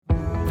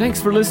Thanks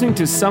for listening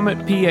to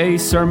Summit PA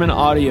Sermon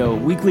Audio,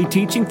 weekly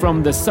teaching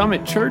from the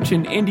Summit Church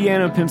in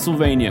Indiana,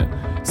 Pennsylvania.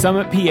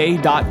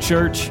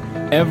 SummitPA.church,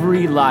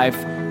 every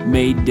life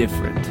made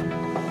different.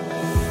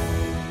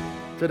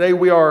 Today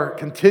we are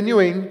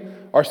continuing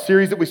our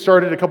series that we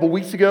started a couple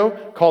weeks ago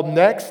called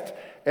Next.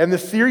 And the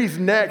series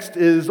Next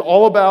is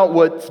all about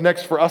what's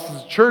next for us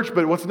as a church,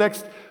 but what's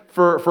next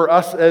for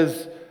us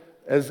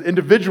as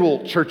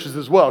individual churches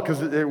as well,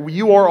 because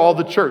you are all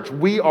the church.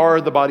 We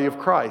are the body of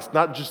Christ,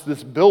 not just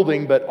this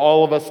building, but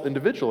all of us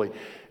individually.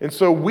 And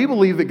so we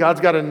believe that God's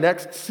got a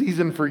next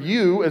season for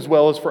you as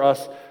well as for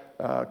us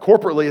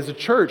corporately as a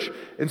church.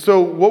 And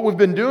so what we've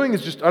been doing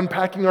is just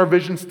unpacking our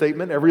vision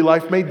statement, every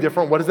life made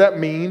different. What does that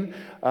mean?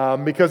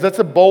 Because that's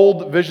a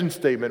bold vision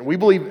statement. We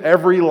believe we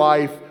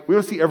want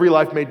to see every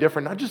life made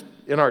different, not just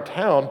in our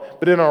town,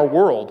 but in our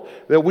world.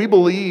 That we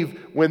believe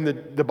when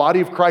the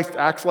body of Christ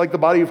acts like the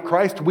body of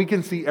Christ, we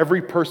can see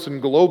every person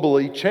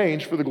globally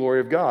change for the glory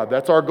of God.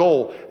 That's our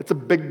goal. It's a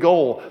big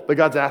goal, but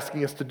God's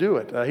asking us to do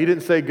it. He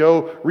didn't say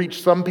go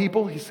reach some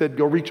people. He said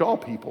go reach all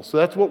people. So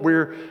that's what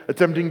we're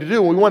attempting to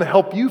do. And we want to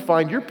help you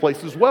find your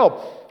place as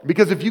well.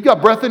 Because if you've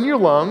got breath in your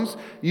lungs,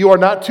 you are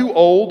not too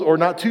old or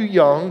not too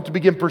young to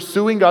begin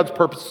pursuing God's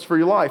purposes for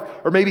your life,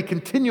 or maybe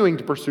continuing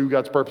to pursue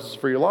God's purposes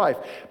for your life.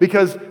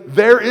 Because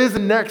there is a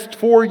next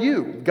for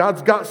you.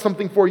 God's got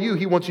something for you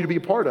He wants you to be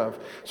a part of.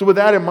 So with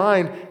that in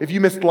mind, if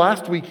you missed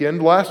last weekend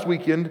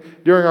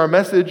during our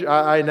message,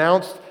 I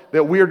announced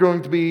that we are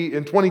going to be,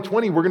 in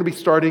 2020, we're going to be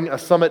starting a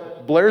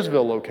Summit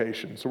Blairsville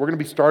location. So we're going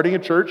to be starting a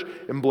church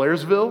in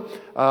Blairsville.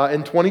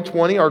 In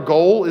 2020, our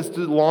goal is to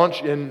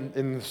launch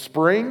in the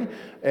spring,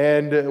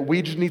 and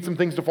we just need some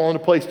things to fall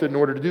into place in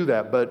order to do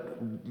that. But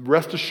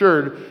rest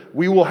assured,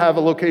 we will have a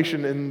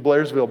location in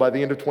Blairsville by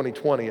the end of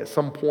 2020 at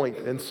some point.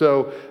 And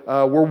so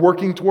we're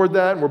working toward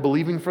that, and we're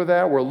believing for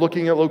that. We're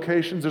looking at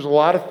locations. There's a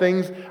lot of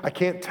things I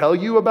can't tell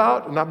you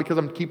about, not because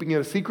I'm keeping it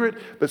a secret,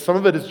 but some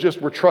of it is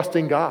just we're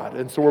trusting God.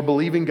 And so we're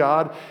believing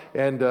God.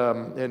 And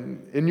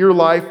in your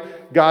life,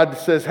 God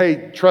says,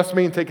 hey, trust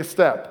me and take a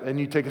step. And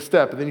you take a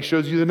step, and then He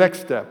shows you the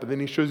next step. And then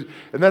He shows you,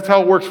 and that's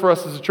how it works for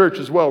us as a church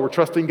as well. We're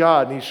trusting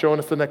God, and He's showing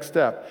us the next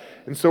step.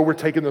 And so we're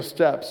taking those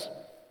steps.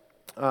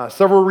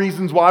 Several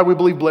reasons why we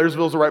believe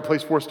Blairsville is the right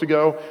place for us to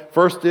go.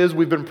 First is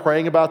we've been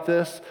praying about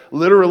this.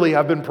 Literally,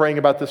 I've been praying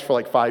about this for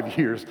like 5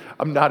 years.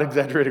 I'm not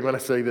exaggerating when I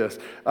say this.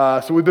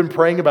 So we've been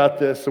praying about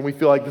this, and we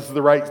feel like this is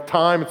the right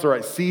time. It's the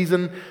right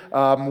season.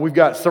 We've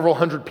got several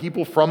hundred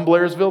people from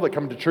Blairsville that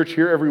come to church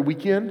here every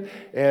weekend,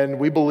 and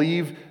we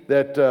believe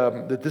that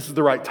this is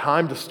the right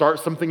time to start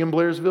something in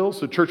Blairsville.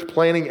 So church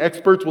planning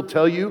experts will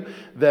tell you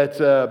that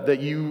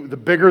the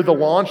bigger the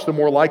launch, the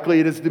more likely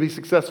it is to be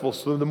successful.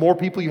 So the more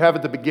people you have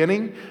at the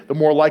beginning, the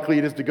more likely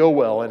it is to go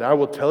well. And I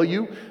will tell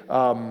you,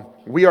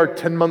 we are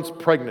 10 months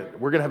pregnant.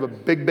 We're going to have a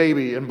big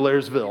baby in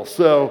Blairsville.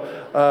 So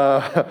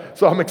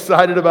I'm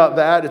excited about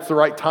that. It's the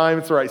right time.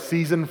 It's the right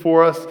season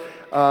for us.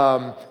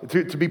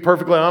 To be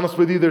perfectly honest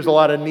with you, there's a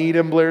lot of need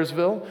in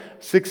Blairsville.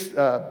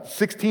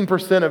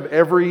 16% of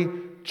every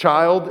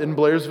child in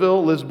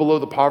Blairsville lives below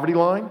the poverty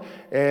line,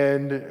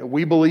 and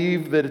we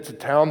believe that it's a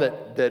town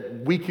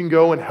that we can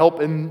go and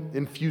help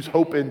infuse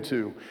hope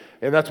into.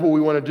 And that's what we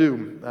want to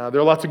do.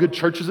 There are lots of good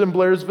churches in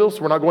Blairsville,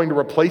 so we're not going to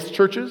replace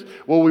churches.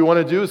 What we want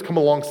to do is come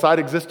alongside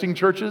existing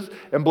churches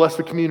and bless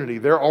the community.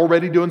 They're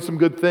already doing some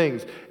good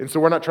things, and so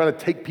we're not trying to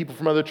take people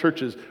from other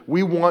churches.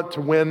 We want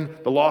to win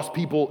the lost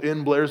people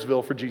in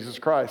Blairsville for Jesus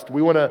Christ.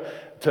 We want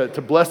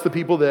to bless the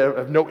people that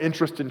have no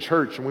interest in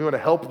church, and we want to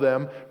help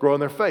them grow in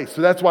their faith.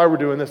 So that's why we're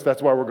doing this.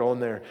 That's why we're going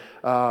there.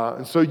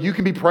 And so you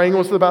can be praying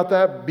with us about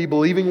that, be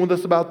believing with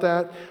us about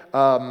that,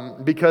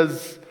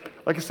 because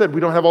like I said, we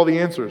don't have all the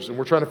answers, and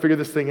we're trying to figure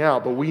this thing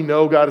out, but we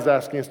know God is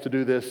asking us to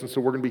do this, and so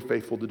we're going to be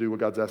faithful to do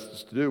what God's asked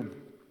us to do.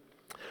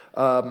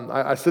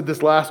 I said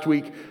this last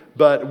week,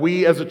 but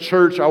we as a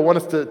church, I want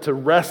us to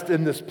rest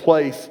in this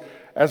place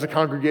as a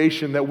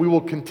congregation that we will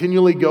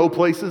continually go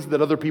places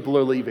that other people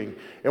are leaving,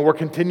 and we're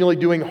continually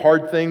doing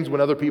hard things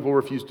when other people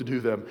refuse to do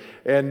them,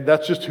 and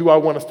that's just who I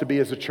want us to be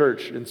as a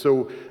church. And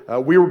so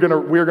we're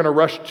gonna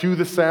rush to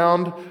the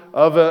sound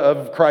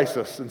of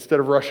crisis instead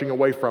of rushing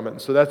away from it.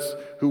 And so that's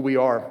who we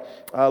are.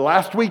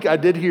 Last week I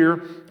did hear,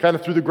 kind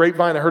of through the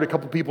grapevine, I heard a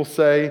couple people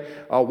say,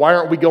 why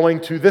aren't we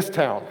going to this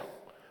town?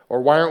 Or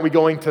why aren't we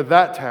going to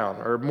that town?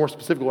 Or more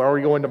specifically, why aren't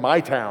we going to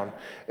my town?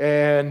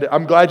 And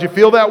I'm glad you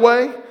feel that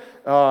way.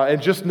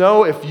 And just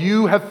know, if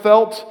you have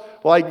felt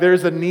like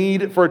there's a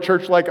need for a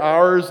church like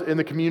ours in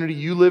the community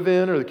you live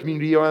in or the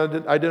community you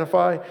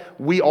identify,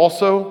 we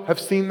also have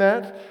seen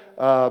that.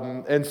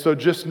 And so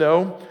just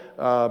know,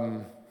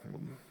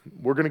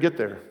 we're going to get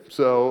there.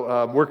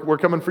 So we're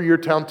coming for your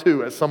town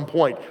too at some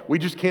point. We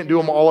just can't do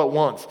them all at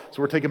once.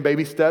 So we're taking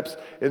baby steps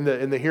in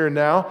the here and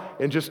now.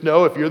 And just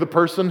know, if you're the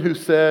person who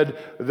said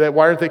that,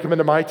 why aren't they coming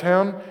to my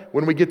town?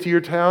 When we get to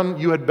your town,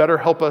 you had better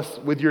help us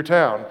with your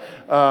town.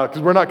 Because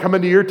we're not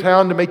coming to your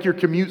town to make your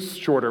commutes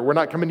shorter. We're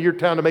not coming to your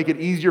town to make it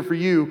easier for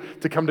you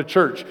to come to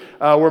church.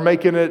 We're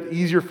making it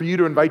easier for you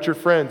to invite your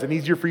friends, and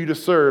easier for you to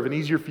serve, and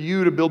easier for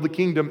you to build the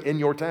kingdom in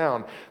your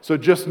town. So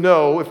just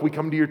know, if we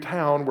come to your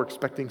town, we're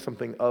expecting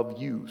something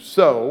of you.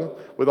 So,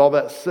 with all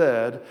that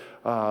said,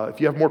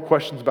 if you have more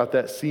questions about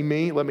that, see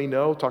me, let me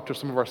know, talk to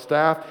some of our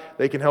staff.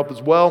 They can help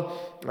as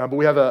well. But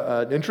we have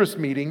an interest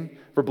meeting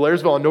for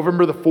Blairsville on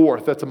November the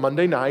 4th. That's a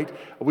Monday night.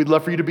 We'd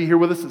love for you to be here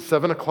with us at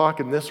 7 o'clock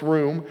in this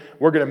room.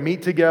 We're going to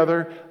meet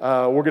together.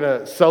 We're going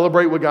to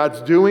celebrate what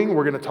God's doing.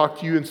 We're going to talk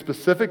to you in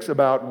specifics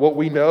about what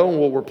we know and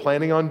what we're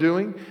planning on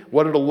doing,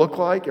 what it'll look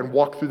like, and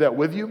walk through that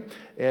with you,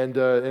 and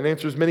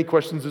answer as many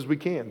questions as we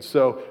can.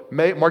 So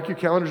mark your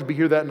calendars to be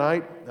here that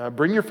night.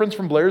 Bring your friends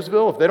from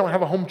Blairsville. If they don't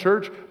have a home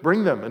church,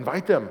 bring them,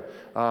 invite them,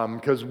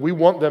 because we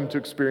want them to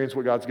experience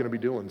what God's going to be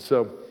doing.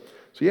 So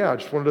yeah, I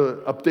just wanted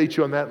to update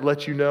you on that and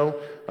let you know.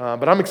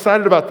 But I'm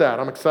excited about that.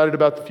 I'm excited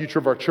about the future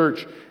of our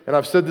church. And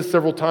I've said this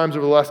several times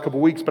over the last couple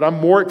of weeks, but I'm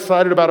more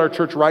excited about our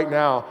church right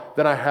now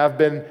than I have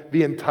been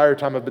the entire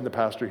time I've been the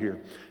pastor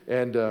here.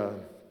 And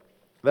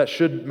that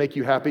should make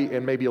you happy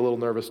and maybe a little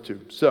nervous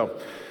too. So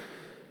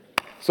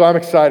I'm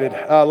excited.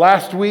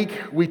 Last week,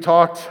 we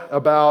talked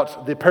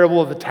about the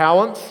parable of the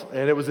talents,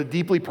 and it was a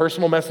deeply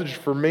personal message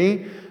for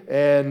me.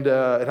 And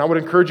I would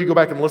encourage you to go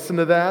back and listen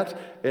to that,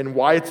 and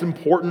why it's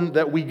important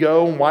that we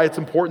go, and why it's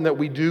important that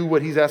we do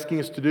what he's asking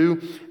us to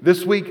do.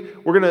 This week,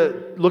 we're going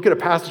to look at a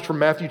passage from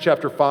Matthew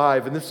chapter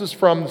 5, and this is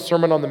from the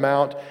Sermon on the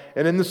Mount.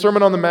 And in the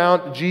Sermon on the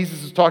Mount,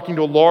 Jesus is talking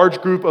to a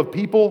large group of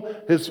people,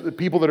 his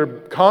people that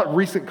are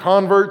recent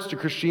converts to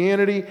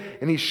Christianity,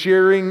 and he's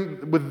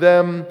sharing with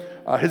them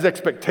his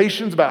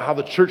expectations about how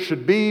the church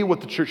should be, what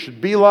the church should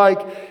be like.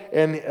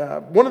 And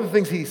one of the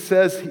things he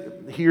says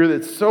here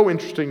that's so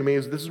interesting to me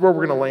is, this is where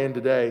we're going to land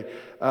today.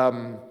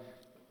 And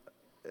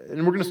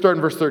we're going to start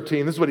in verse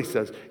 13. This is what he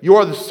says. You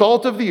are the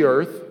salt of the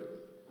earth,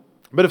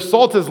 but if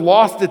salt has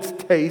lost its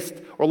taste,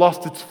 or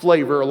lost its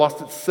flavor, or lost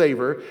its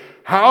savor,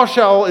 how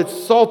shall its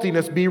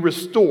saltiness be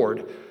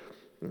restored?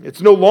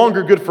 It's no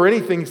longer good for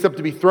anything except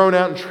to be thrown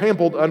out and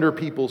trampled under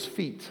people's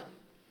feet.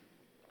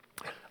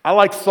 I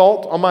like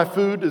salt on my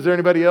food. Is there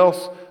anybody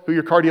else who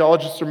your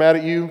cardiologists are mad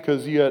at you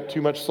because you had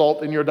too much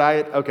salt in your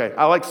diet? Okay,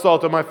 I like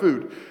salt on my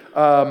food.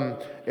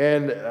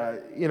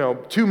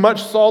 Too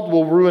much salt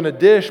will ruin a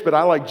dish, but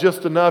I like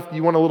just enough.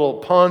 You want a little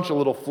punch, a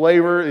little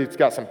flavor. It's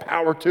got some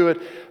power to it.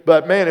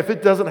 But man, if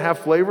it doesn't have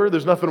flavor,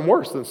 there's nothing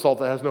worse than salt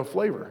that has no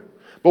flavor.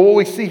 But what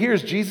we see here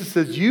is Jesus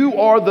says, you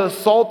are the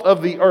salt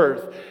of the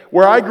earth.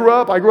 Where I grew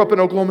up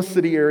in Oklahoma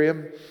City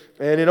area.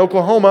 And in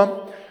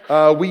Oklahoma,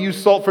 we use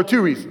salt for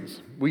two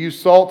reasons. We use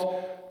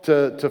salt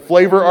to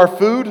flavor our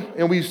food,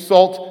 and we use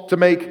salt to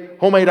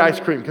make homemade ice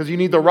cream, because you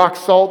need the rock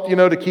salt,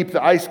 to keep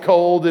the ice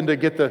cold and to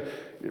get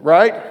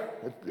right?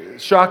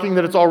 It's shocking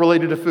that it's all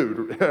related to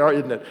food,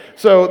 isn't it?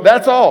 So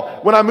that's all.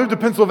 When I moved to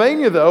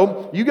Pennsylvania,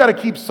 though, you got to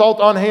keep salt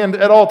on hand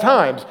at all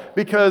times,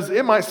 because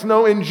it might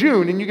snow in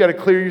June and you got to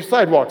clear your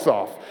sidewalks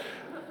off.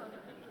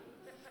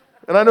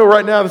 And I know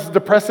right now this is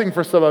depressing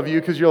for some of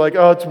you, because you're like,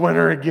 oh, it's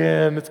winter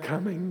again, it's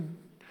coming.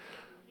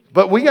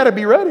 But we got to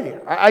be ready.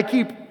 I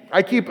keep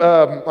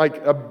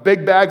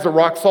big bags of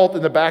rock salt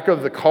in the back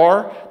of the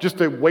car just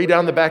to weigh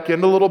down the back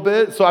end a little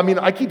bit. So,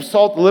 I keep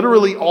salt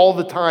literally all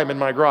the time in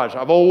my garage.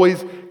 I've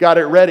always got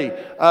it ready.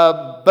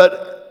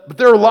 But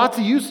there are lots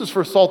of uses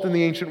for salt in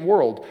the ancient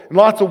world, and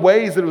lots of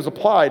ways that it was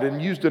applied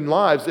and used in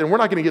lives. And we're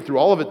not going to get through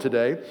all of it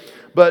today.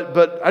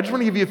 But I just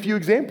want to give you a few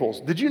examples.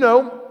 Did you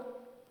know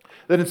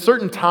that in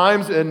certain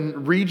times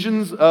and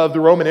regions of the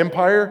Roman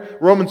Empire,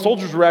 Roman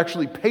soldiers were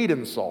actually paid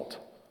in salt?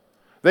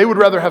 They would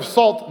rather have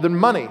salt than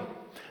money.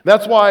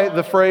 That's why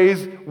the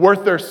phrase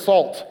worth their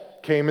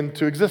salt came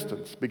into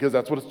existence, because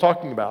that's what it's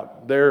talking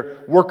about. They're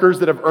workers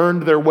that have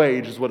earned their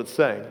wage is what it's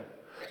saying.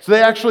 So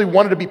they actually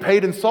wanted to be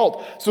paid in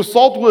salt. So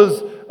salt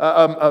was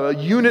a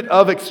unit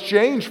of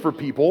exchange for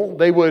people.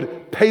 They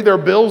would pay their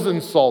bills in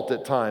salt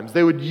at times.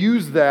 They would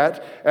use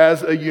that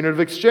as a unit of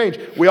exchange.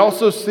 We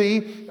also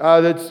see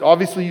that it's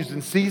obviously used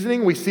in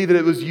seasoning. We see that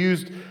it was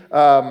used, in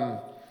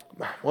a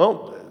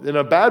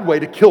bad way,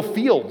 to kill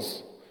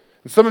fields.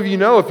 And some of you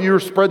know, if you were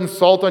spreading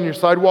salt on your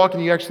sidewalk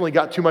and you actually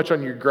got too much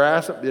on your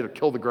grass, it'll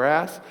kill the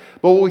grass.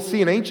 But what we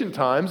see in ancient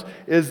times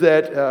is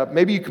that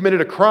maybe you committed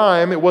a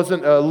crime. It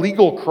wasn't a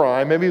legal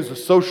crime. Maybe it was a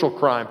social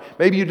crime.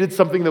 Maybe you did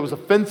something that was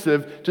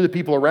offensive to the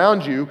people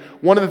around you.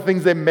 One of the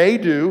things they may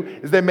do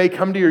is they may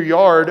come to your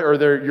yard or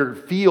your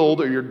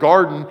field or your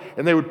garden,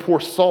 and they would pour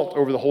salt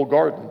over the whole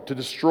garden to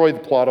destroy the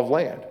plot of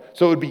land.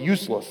 So it would be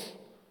useless.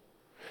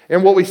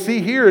 And what we see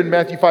here in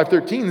Matthew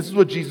 5:13, this is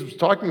what Jesus was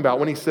talking about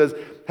when he says,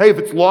 hey, if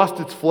it's lost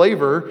its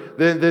flavor,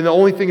 then the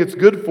only thing it's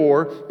good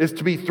for is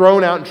to be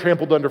thrown out and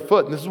trampled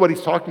underfoot. And this is what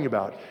he's talking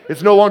about.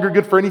 It's no longer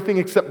good for anything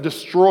except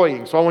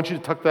destroying. So I want you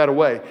to tuck that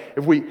away.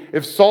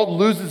 If salt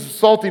loses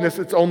its saltiness,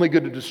 it's only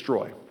good to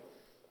destroy.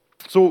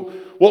 So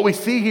what we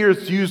see here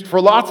is used for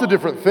lots of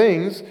different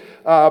things,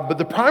 but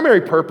the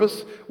primary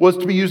purpose was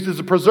to be used as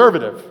a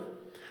preservative.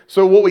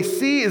 So what we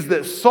see is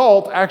that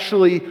salt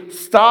actually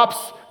stops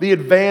the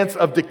advance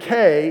of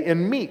decay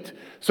in meat.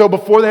 So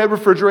before they had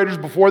refrigerators,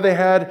 before they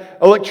had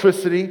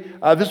electricity,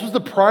 this was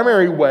the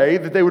primary way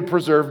that they would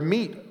preserve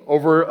meat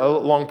over a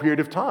long period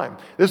of time.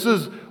 This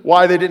is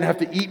why they didn't have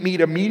to eat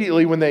meat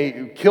immediately when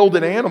they killed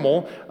an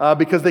animal,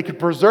 because they could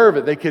preserve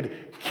it. They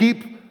could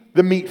keep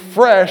the meat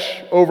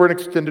fresh over an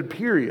extended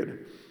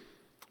period.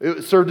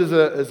 It served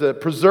as a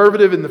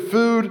preservative in the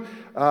food,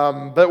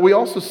 but we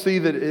also see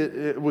that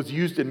it was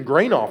used in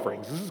grain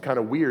offerings. This is kind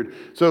of weird.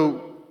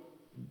 So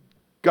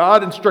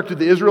God instructed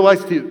the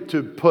Israelites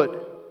to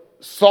put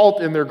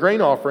salt in their grain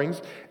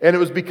offerings, and it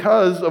was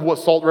because of what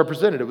salt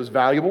represented. It was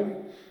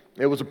valuable,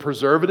 it was a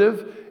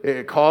preservative,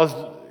 it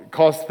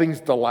caused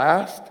things to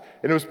last,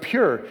 and it was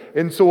pure.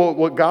 And so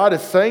what God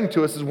is saying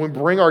to us is when we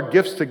bring our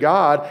gifts to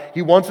God,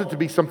 He wants it to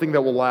be something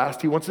that will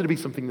last. He wants it to be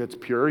something that's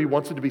pure. He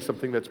wants it to be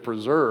something that's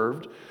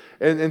preserved.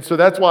 And so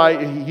that's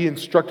why He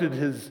instructed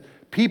His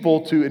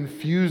people to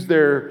infuse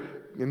their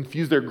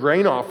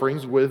grain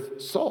offerings with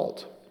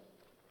salt.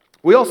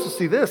 We also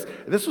see this.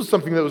 This was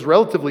something that was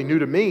relatively new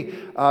to me.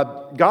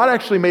 God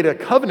actually made a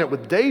covenant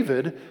with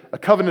David, a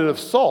covenant of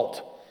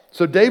salt.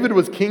 So David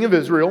was king of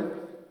Israel,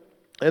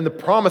 and the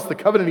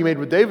covenant he made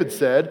with David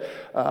said,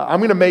 I'm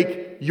going to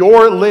make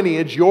your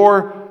lineage,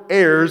 your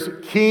heirs,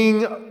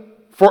 king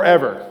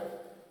forever.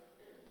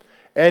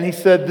 And he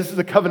said, this is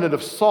a covenant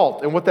of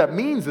salt. And what that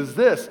means is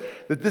this,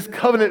 that this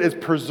covenant is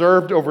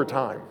preserved over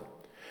time.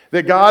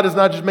 That God is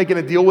not just making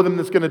a deal with him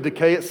that's going to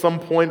decay at some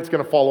point, it's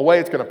going to fall away,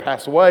 it's going to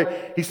pass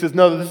away. He says,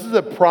 no, this is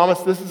a promise,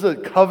 this is a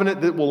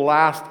covenant that will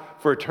last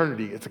for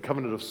eternity. It's a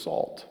covenant of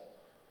salt.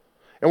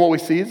 And what we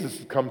see is this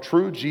has come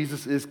true.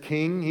 Jesus is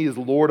king, he is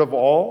Lord of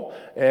all,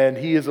 and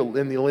he is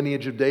in the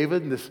lineage of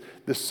David. And this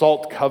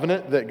salt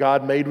covenant that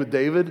God made with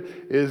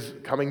David is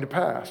coming to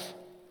pass.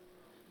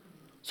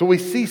 So we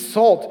see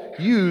salt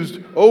used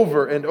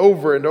over and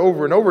over and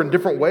over and over in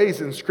different ways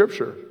in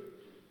Scripture.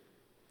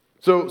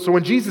 So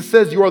when Jesus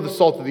says you are the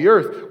salt of the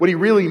earth, what he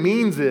really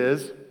means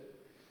is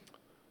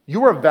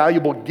you are a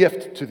valuable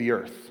gift to the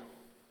earth.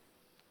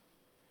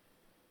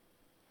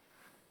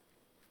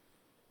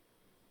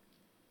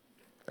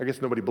 I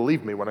guess nobody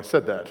believed me when I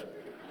said that.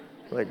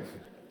 Like,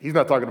 he's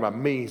not talking about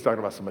me, he's talking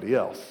about somebody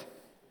else.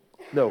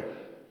 No,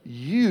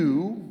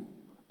 you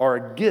are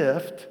a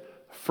gift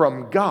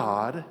from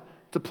God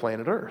to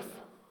planet Earth.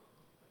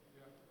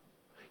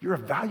 You're a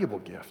valuable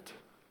gift.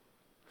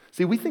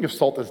 See, we think of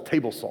salt as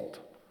table salt.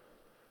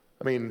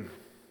 I mean,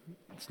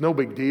 it's no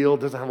big deal.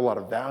 It doesn't have a lot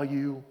of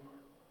value.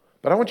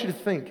 But I want you to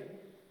think,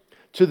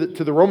 to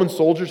the Roman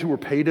soldiers who were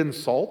paid in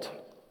salt,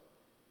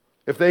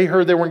 if they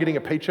heard they weren't getting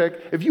a paycheck,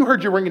 if you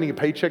heard you weren't getting a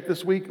paycheck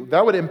this week,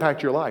 that would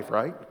impact your life,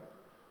 right?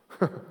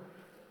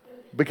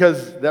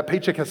 Because that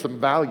paycheck has some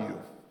value.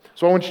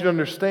 So I want you to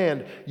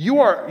understand, you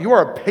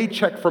are a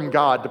paycheck from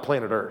God to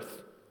planet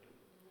Earth.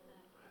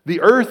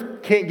 The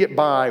earth can't get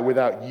by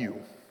without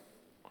you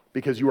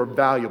because you are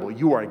valuable.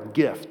 You are a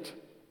gift.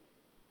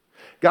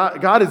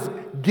 God has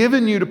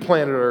given you to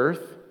planet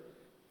Earth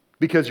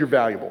because you're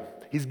valuable.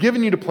 He's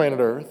given you to planet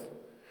Earth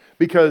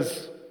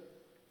because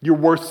you're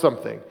worth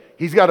something.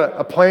 He's got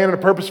a plan and a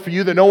purpose for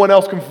you that no one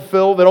else can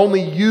fulfill, that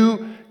only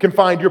you can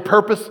find your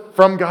purpose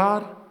from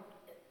God.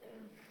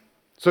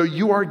 So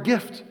you are a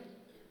gift.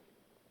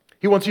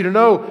 He wants you to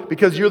know,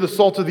 because you're the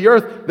salt of the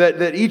earth,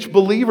 that each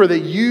believer,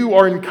 that you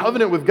are in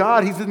covenant with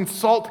God. He's in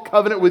salt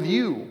covenant with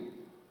you.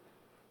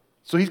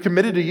 So he's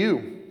committed to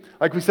you.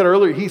 Like we said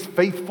earlier, he's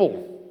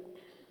faithful.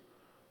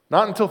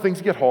 Not until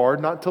things get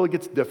hard, not until it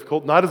gets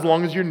difficult, not as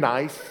long as you're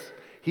nice.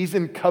 He's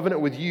in covenant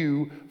with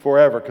you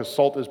forever because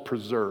salt is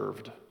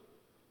preserved.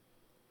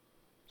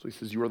 So he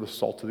says, you are the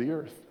salt of the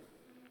earth.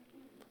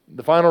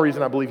 The final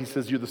reason I believe he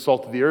says you're the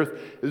salt of the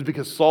earth is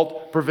because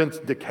salt prevents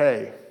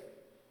decay.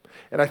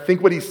 And I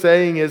think what he's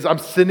saying is, I'm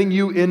sending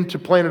you into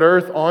planet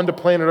Earth, onto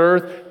planet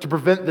Earth, to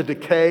prevent the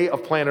decay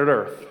of planet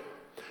Earth,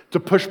 to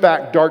push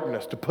back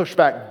darkness, to push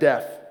back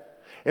death.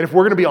 And if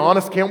we're going to be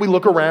honest, can't we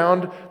look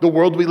around the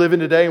world we live in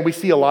today and we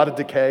see a lot of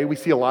decay, we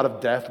see a lot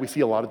of death, we see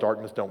a lot of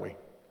darkness, don't we?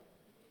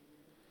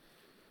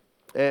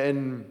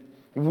 And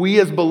we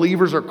as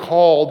believers are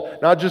called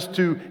not just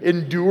to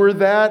endure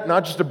that,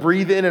 not just to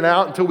breathe in and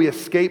out until we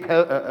escape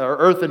our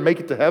earth and make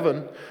it to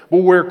heaven, but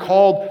we're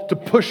called to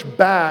push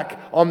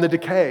back on the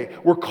decay.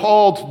 We're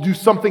called to do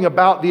something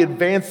about the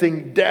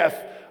advancing death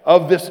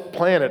of this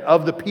planet,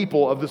 of the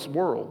people of this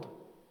world.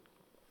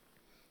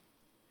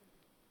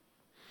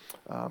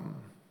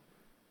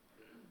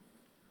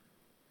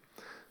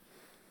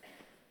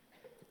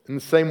 In the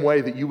same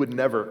way that you would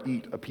never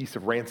eat a piece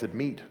of rancid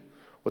meat,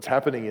 what's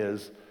happening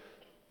is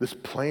this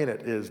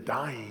planet is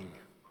dying.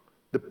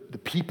 The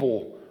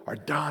people are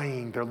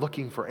dying. They're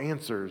looking for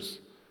answers.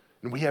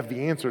 And we have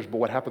the answers, but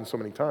what happens so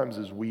many times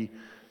is we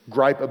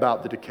gripe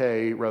about the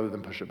decay rather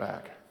than push it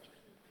back.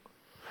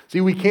 See,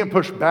 we can't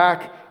push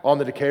back on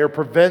the decay or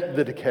prevent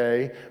the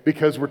decay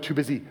because we're too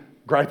busy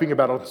griping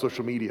about it on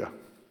social media.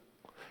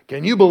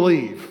 Can you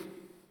believe?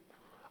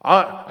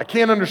 I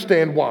can't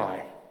understand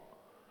why.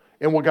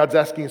 And what God's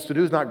asking us to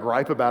do is not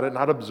gripe about it,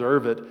 not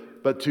observe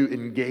it, but to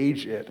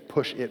engage it,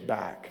 push it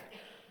back.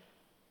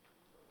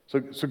 So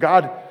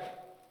God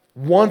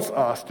wants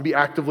us to be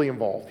actively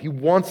involved. He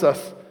wants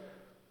us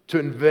to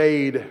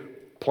invade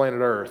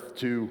planet Earth,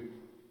 to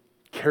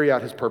carry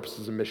out his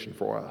purposes and mission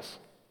for us.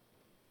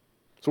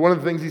 So one of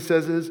the things he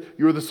says is,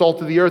 you are the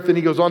salt of the earth. Then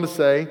he goes on to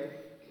say,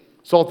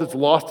 salt that's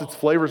lost its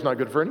flavor is not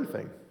good for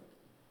anything,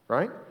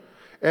 right?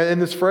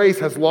 And this phrase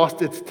has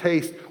lost its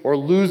taste or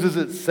loses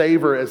its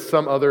savor, as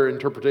some other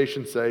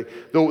interpretations say.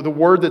 The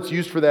word that's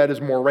used for that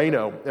is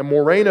moreno. And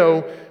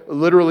moreno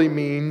literally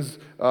means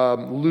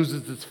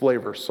loses its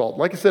flavor, salt.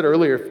 Like I said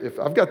earlier, if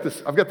I've got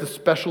this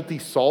specialty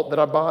salt that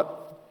I bought,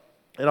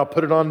 and I'll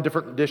put it on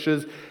different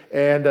dishes,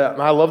 and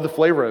I love the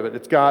flavor of it.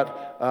 It's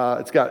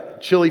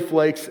got chili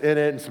flakes in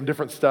it and some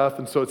different stuff,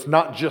 and so it's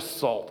not just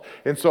salt.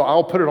 And so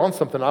I'll put it on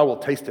something, I will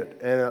taste it,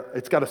 and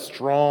it's got a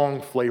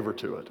strong flavor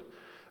to it.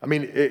 I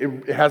mean,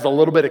 it has a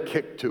little bit of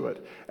kick to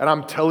it. And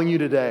I'm telling you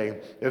today,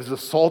 as the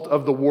salt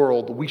of the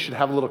world, we should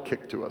have a little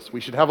kick to us.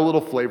 We should have a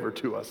little flavor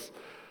to us.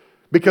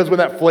 Because when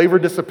that flavor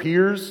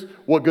disappears,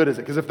 what good is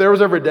it? Because if there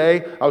was ever a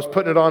day I was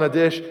putting it on a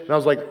dish, and I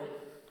was like,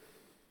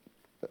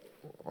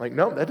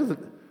 no, that doesn't,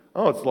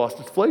 it's lost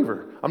its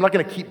flavor. I'm not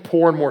going to keep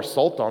pouring more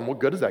salt on. What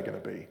good is that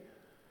going to be?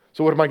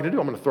 So what am I going to do?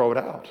 I'm going to throw it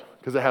out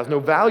because it has no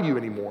value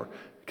anymore.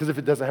 Because if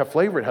it doesn't have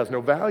flavor, it has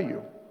no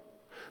value.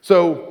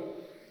 So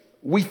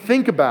we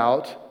think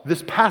about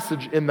this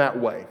passage in that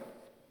way.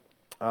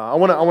 I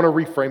want to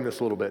reframe this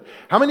a little bit.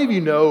 How many of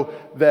you know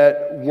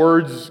that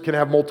words can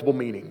have multiple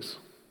meanings?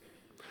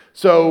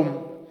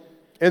 So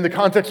in the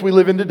context we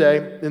live in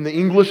today, in the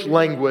English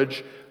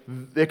language,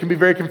 it can be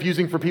very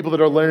confusing for people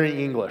that are learning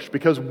English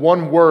because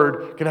one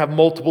word can have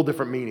multiple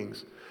different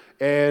meanings.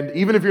 And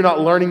even if you're not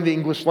learning the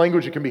English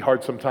language, it can be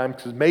hard sometimes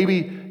because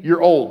maybe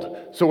you're old.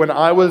 So when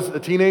I was a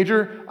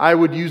teenager, I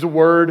would use a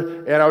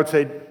word and I would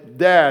say,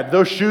 Dad,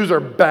 those shoes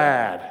are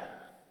bad.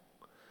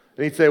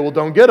 And he'd say, well,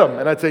 don't get them.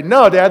 And I'd say,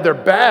 no, Dad, they're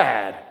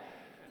bad.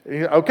 And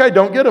he'd, okay,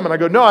 don't get them. And I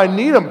go, no, I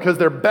need them because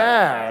they're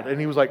bad. And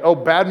he was like, oh,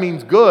 bad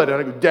means good.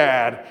 And I go,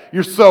 Dad,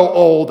 you're so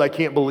old, I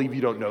can't believe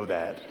you don't know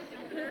that.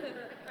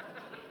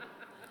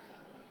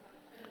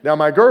 Now,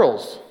 my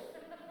girls,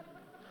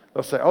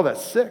 they'll say, oh,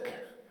 that's sick.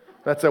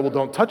 And I'd say, well,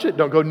 don't touch it.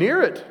 Don't go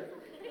near it.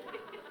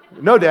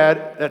 No,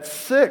 Dad, that's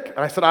sick. And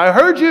I said, I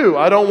heard you.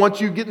 I don't want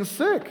you getting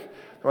sick.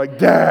 They're like,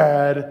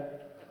 Dad,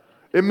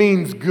 it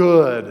means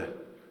good.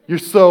 You're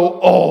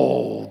so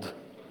old.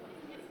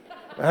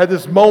 I had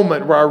this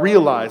moment where I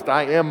realized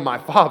I am my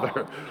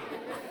father.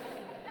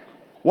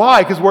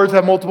 Why? Because words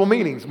have multiple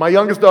meanings. My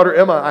youngest daughter,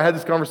 Emma, I had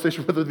this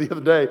conversation with her the other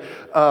day.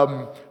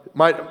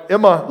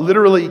 Emma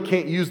literally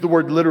can't use the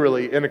word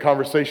literally in a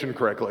conversation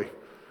correctly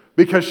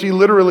because she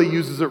literally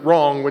uses it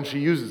wrong when she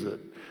uses it.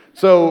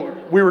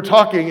 So we were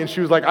talking and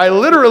she was like, I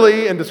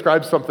literally, and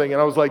described something,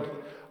 and I was like,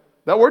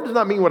 that word does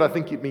not mean what I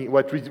think it means,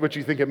 what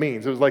you think it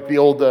means. It was like the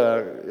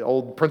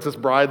old Princess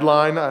Bride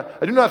line. I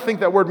do not think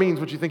that word means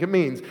what you think it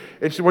means.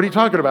 And she said, what are you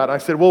talking about? And I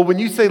said, well, when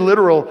you say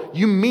literal,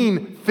 you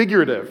mean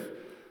figurative.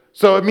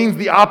 So it means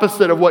the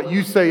opposite of what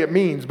you say it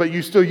means, but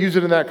you still use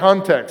it in that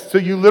context. So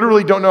you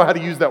literally don't know how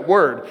to use that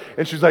word.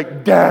 And she's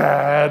like,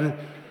 Dad.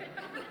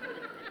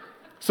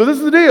 So this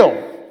is the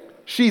deal.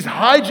 She's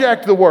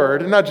hijacked the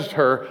word, and not just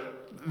her.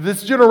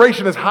 This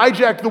generation has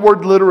hijacked the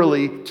word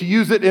literally to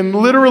use it in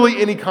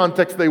literally any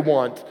context they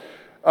want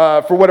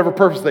for whatever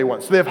purpose they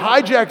want. So they've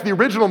hijacked the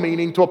original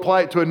meaning to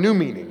apply it to a new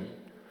meaning.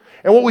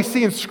 And what we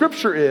see in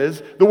Scripture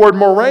is the word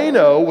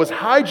moreno was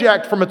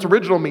hijacked from its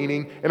original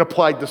meaning and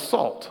applied to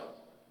salt.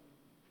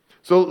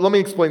 So let me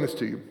explain this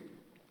to you.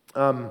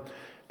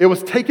 It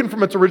was taken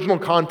from its original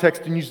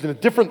context and used in a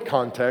different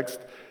context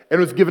and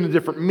was given a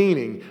different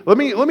meaning. Let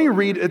me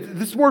read.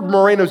 This word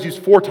moreno is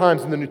used 4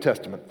 times in the New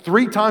Testament.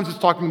 3 times it's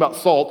talking about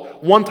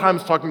salt. 1 time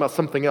it's talking about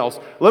something else.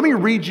 Let me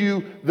read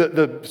you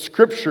the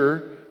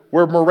scripture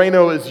where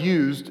moreno is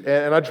used,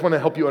 and I just want to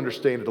help you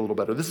understand it a little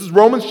better. This is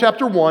Romans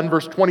chapter 1,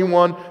 verse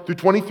 21 through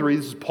 23.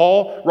 This is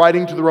Paul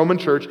writing to the Roman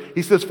church.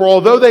 He says, for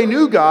although they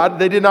knew God,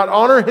 they did not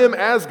honor him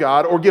as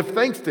God or give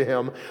thanks to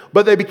him,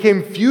 but they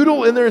became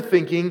futile in their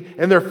thinking,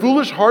 and their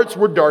foolish hearts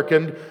were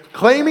darkened.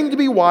 Claiming to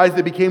be wise,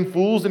 they became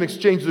fools and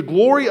exchanged the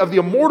glory of the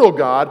immortal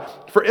God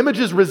for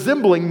images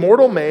resembling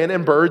mortal man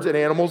and birds and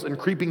animals and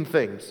creeping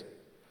things.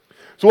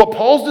 So what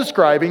Paul's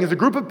describing is a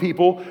group of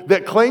people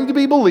that claim to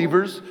be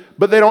believers,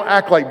 but they don't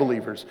act like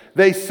believers.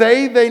 They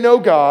say they know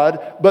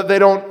God, but they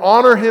don't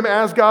honor him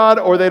as God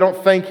or they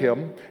don't thank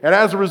him. And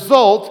as a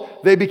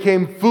result, they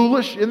became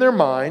foolish in their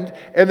mind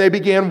and they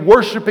began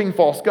worshiping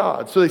false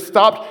gods. So they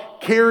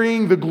stopped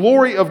carrying the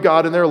glory of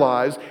God in their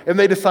lives and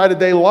they decided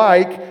they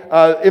like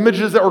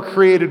images that were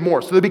created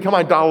more. So they become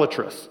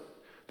idolatrous.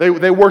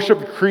 They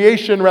worship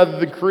creation rather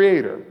than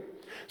creator.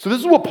 So this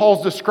is what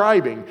Paul's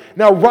describing.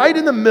 Now, right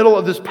in the middle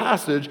of this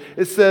passage,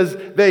 it says,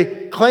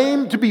 they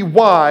claimed to be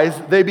wise,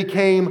 they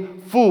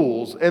became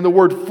fools. And the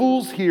word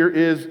fools here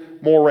is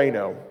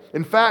moreno.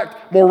 In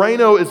fact,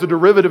 moreno is a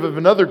derivative of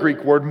another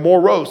Greek word,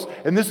 moros.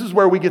 And this is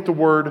where we get the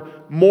word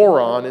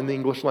moron in the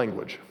English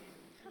language.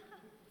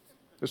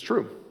 It's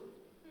true.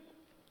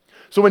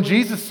 So when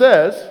Jesus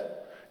says,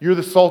 you're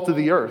the salt of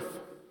the earth,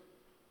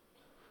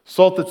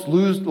 salt that's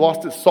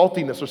lost its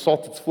saltiness or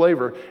lost its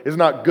flavor is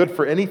not good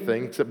for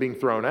anything except being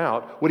thrown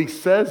out. What he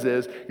says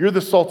is, you're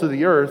the salt of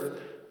the earth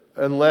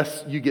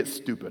unless you get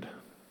stupid.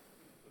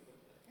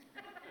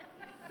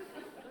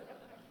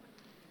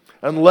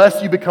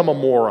 Unless you become a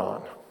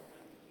moron.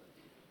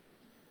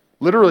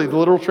 Literally, the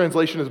literal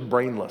translation is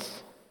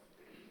brainless.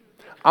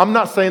 I'm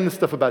not saying this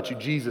stuff about you.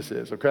 Jesus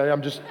is, okay?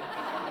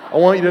 I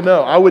want you to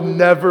know, I would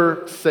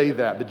never say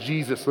that. But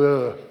Jesus,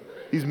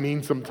 he's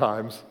mean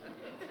sometimes.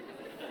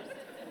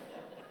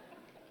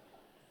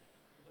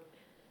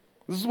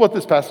 This is what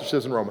this passage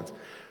says in Romans.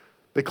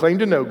 They claim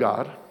to know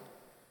God,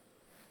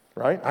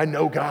 right? I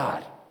know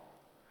God.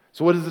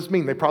 So what does this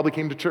mean? They probably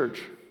came to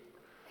church.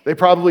 They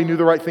probably knew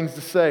the right things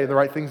to say and the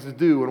right things to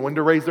do and when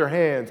to raise their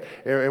hands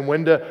and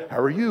when to,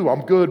 how are you?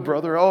 I'm good,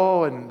 brother.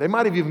 Oh, and they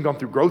might have even gone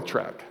through Growth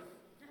Track.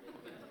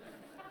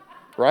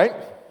 Right?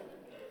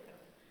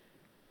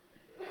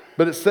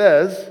 But it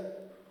says,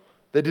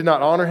 they did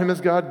not honor him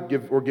as God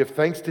give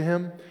thanks to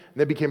him, and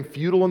they became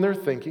futile in their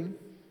thinking,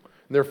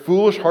 and their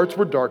foolish hearts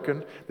were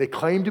darkened. They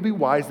claimed to be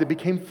wise, they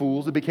became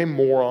fools, they became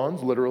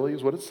morons, literally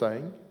is what it's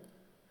saying.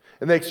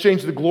 And they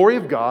exchanged the glory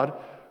of God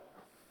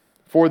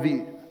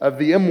of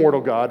the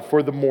immortal God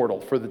for the mortal,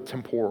 for the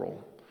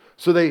temporal.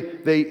 So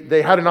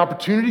they had an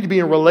opportunity to be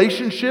in a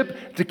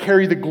relationship to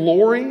carry the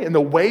glory and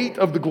the weight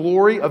of the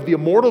glory of the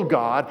immortal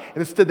God, and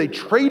instead they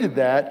traded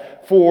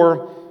that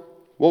for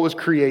what was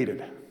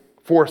created,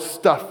 for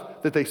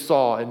stuff that they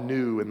saw and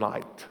knew and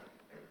liked.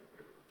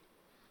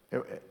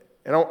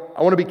 And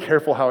I want to be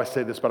careful how I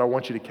say this, but I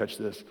want you to catch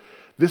this.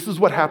 This is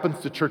what happens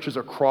to churches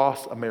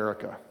across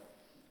America.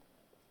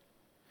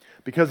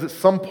 Because at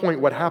some point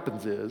what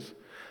happens is,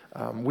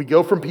 we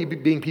go from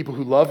being people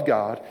who love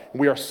God, and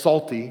we are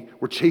salty,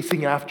 we're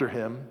chasing after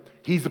Him,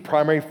 He's the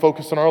primary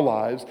focus in our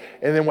lives,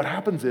 and then what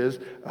happens is,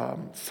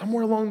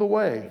 somewhere along the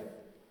way,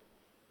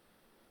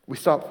 we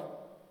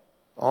stop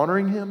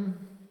honoring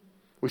Him,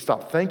 we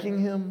stop thanking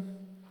Him,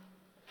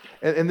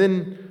 and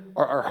then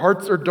our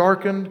hearts are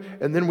darkened,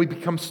 and then we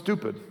become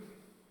stupid.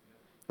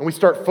 And we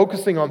start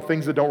focusing on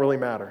things that don't really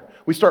matter.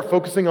 We start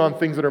focusing on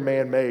things that are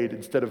man-made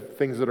instead of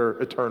things that are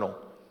eternal.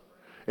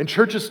 And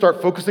churches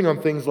start focusing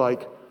on things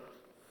like,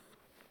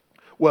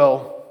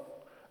 well,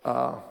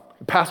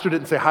 the pastor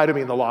didn't say hi to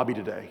me in the lobby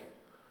today.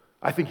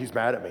 I think he's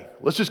mad at me.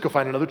 Let's just go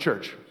find another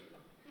church.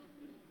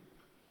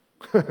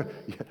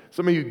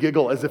 Some of you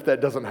giggle as if that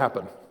doesn't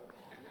happen.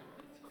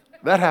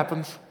 That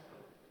happens.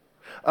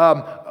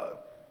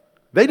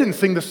 They didn't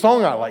sing the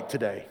song I like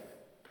today.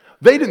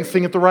 They didn't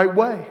sing it the right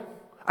way.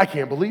 I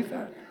can't believe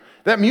that.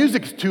 That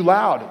music's too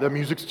loud. That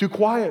music's too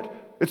quiet.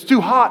 It's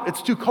too hot.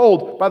 It's too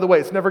cold. By the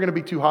way, it's never going to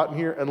be too hot in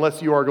here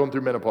unless you are going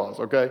through menopause,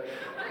 okay?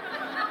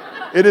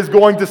 It is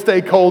going to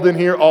stay cold in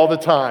here all the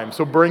time,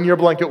 so bring your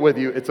blanket with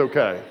you. It's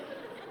okay.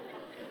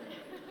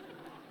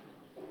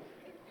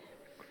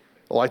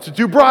 The lights are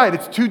too bright.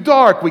 It's too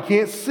dark. We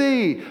can't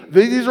see.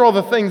 These are all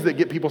the things that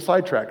get people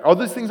sidetracked. Are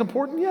these things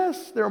important?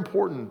 Yes, they're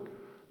important.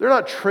 They're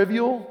not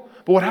trivial.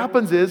 But what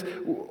happens is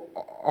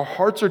our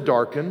hearts are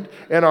darkened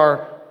and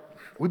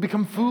we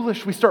become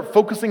foolish. We start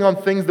focusing on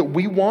things that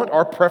we want,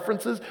 our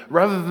preferences,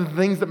 rather than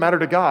things that matter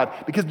to God.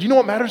 Because do you know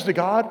what matters to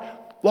God?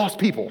 Lost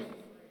people.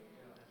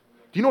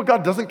 Do you know what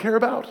God doesn't care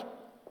about?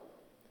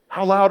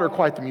 How loud or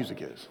quiet the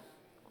music is.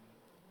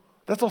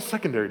 That's all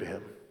secondary to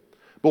Him.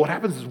 But what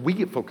happens is we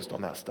get focused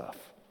on that stuff.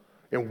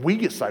 And we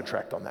get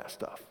sidetracked on that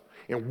stuff.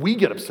 And we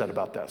get upset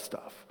about that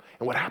stuff.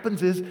 And what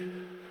happens is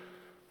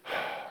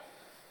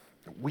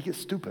we get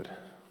stupid.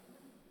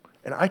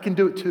 And I can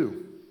do it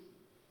too.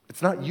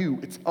 It's not you,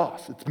 it's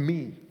us, it's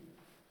me.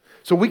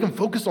 So we can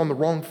focus on the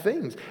wrong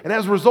things. And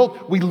as a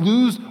result, we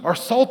lose our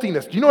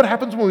saltiness. Do you know what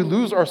happens when we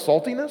lose our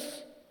saltiness?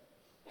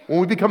 When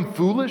we become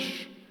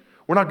foolish,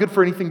 we're not good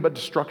for anything but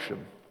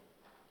destruction.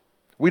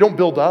 We don't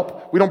build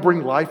up, we don't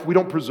bring life, we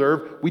don't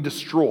preserve, we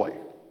destroy.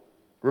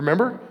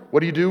 Remember? What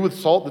do you do with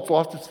salt that's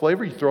lost its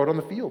flavor? You throw it on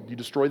the field. You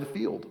destroy the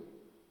field.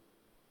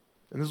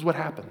 And this is what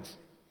happens.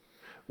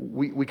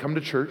 We come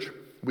to church,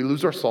 we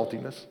lose our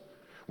saltiness.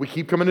 We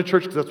keep coming to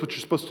church because that's what you're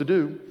supposed to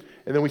do.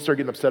 And then we start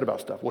getting upset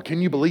about stuff. Well,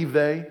 can you believe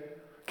they're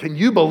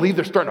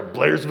starting a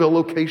Blairsville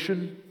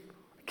location?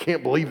 I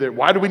can't believe that.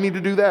 Why do we need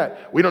to do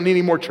that? We don't need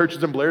any more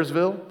churches in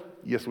Blairsville?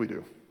 Yes, we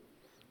do.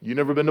 You've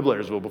never been to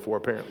Blairsville before,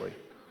 apparently.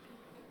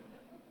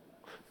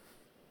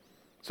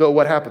 So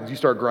what happens? You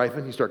start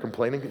griping, you start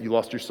complaining, you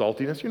lost your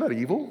saltiness. You're not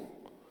evil.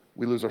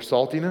 We lose our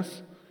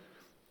saltiness.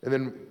 And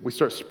then we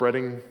start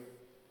spreading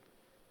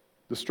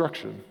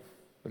destruction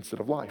instead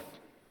of life.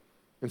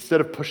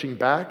 Instead of pushing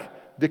back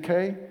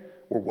decay,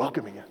 we're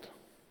welcoming it.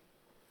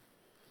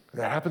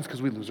 And that happens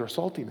because we lose our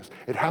saltiness.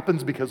 It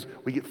happens because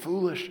we get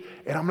foolish.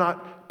 And I'm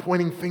not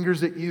pointing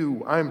fingers at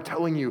you. I'm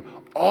telling you,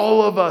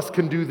 all of us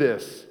can do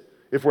this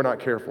if we're not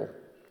careful.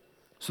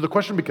 So the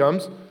question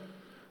becomes,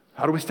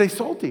 how do we stay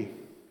salty?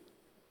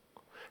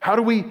 How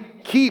do we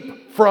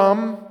keep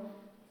from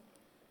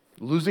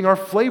losing our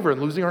flavor and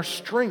losing our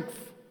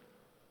strength?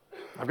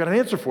 I've got an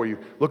answer for you.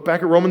 Look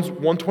back at Romans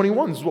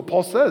 1:21. This is what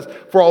Paul says.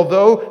 For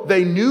although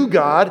they knew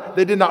God,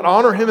 they did not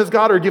honor him as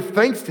God or give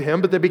thanks to him,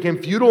 but they became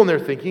futile in their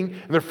thinking,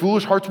 and their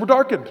foolish hearts were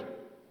darkened.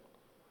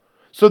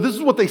 So this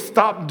is what they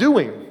stopped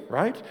doing,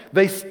 right?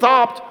 They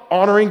stopped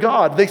honoring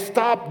God. They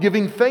stopped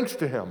giving thanks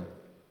to him.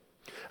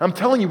 I'm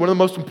telling you, one of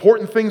the most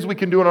important things we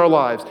can do in our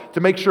lives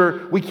to make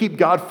sure we keep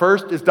God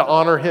first is to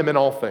honor him in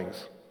all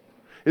things.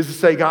 Is to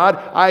say, God,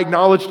 I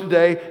acknowledge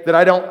today that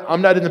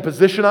I'm not in the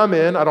position I'm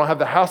in. I don't have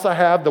the house I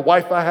have, the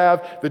wife I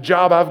have, the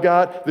job I've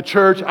got, the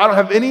church. I don't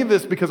have any of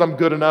this because I'm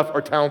good enough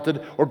or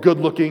talented or good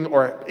looking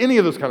or any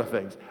of those kind of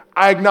things.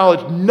 I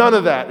acknowledge none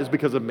of that is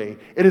because of me.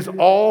 It is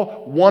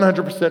all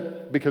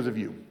 100% because of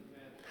you.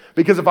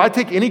 Because if I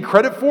take any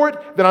credit for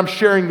it, then I'm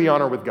sharing the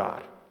honor with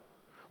God.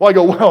 Well, I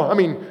go,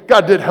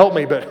 God did help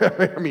me, but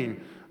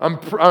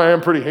I am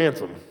pretty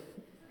handsome.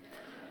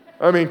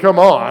 Come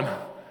on.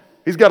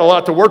 He's got a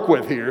lot to work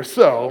with here,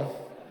 so,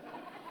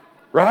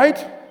 right?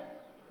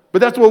 But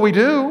that's what we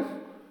do.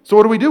 So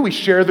what do? We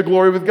share the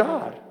glory with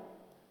God.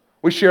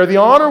 We share the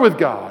honor with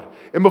God.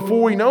 And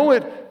before we know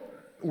it,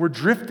 we're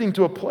drifting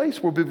to a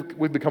place where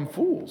we've become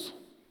fools.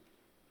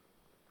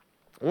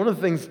 One of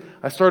the things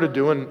I started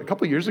doing a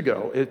couple years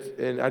ago,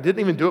 and I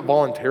didn't even do it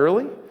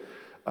voluntarily,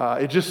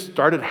 it just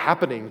started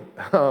happening.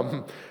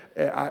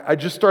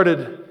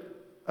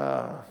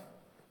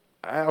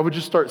 I would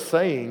just start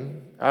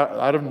saying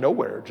out of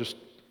nowhere, just,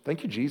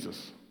 thank you,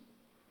 Jesus.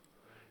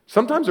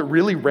 Sometimes at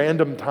really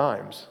random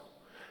times.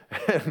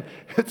 And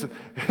it's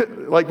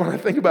like, when I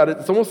think about it,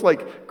 it's almost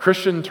like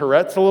Christian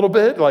Tourette's a little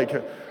bit. Like,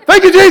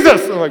 thank you,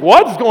 Jesus! I'm like,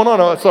 what is going on?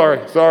 Oh, sorry.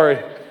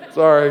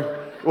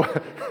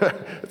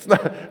 It's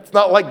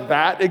not like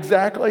that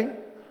exactly.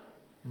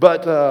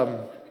 But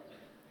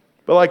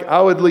like,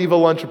 I would leave a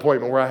lunch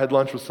appointment where I had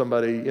lunch with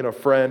somebody, a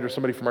friend or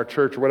somebody from our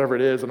church or whatever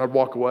it is, and I'd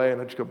walk away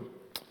and I'd just go,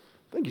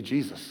 thank you,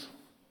 Jesus.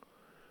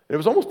 And it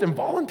was almost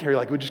involuntary,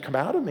 like it would just come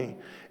out of me.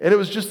 And it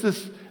was just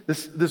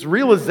this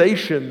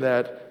realization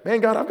that, man,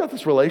 God, I've got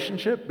this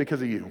relationship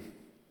because of you.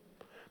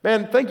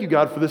 Man, thank you,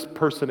 God, for this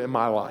person in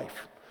my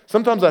life.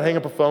 Sometimes I'd hang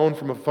up a phone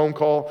from a phone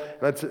call,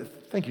 and I'd say,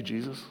 thank you,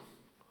 Jesus.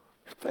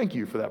 Thank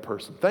you for that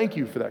person. Thank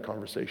you for that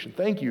conversation.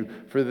 Thank you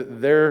for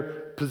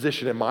their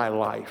position in my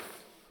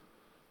life.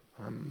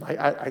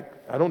 I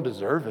don't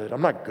deserve it.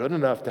 I'm not good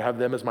enough to have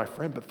them as my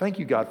friend, but thank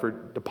you, God, for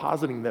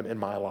depositing them in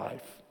my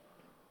life.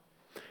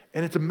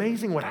 And it's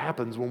amazing what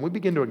happens when we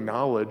begin to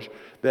acknowledge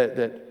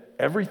that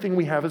everything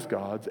we have is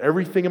God's,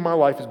 everything in my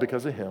life is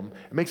because of him.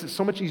 It makes it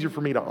so much easier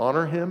for me to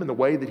honor him in the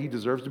way that he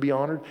deserves to be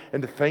honored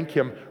and to thank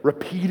him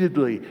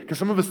repeatedly. Because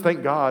some of us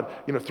thank God,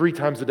 3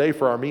 times a day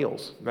for our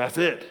meals. And that's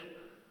it.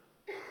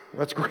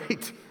 That's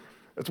great.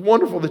 It's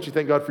wonderful that you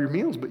thank God for your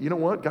meals, but you know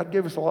what? God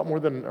gave us a lot more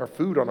than our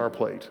food on our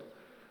plate.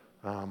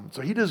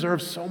 So he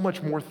deserves so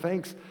much more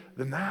thanks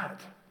than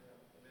that.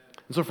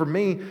 And so for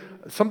me,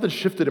 something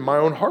shifted in my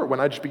own heart when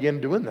I just began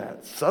doing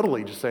that,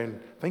 subtly just saying,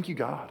 thank you,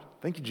 God.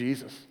 Thank you,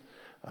 Jesus.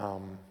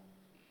 And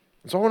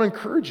so I want to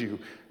encourage you,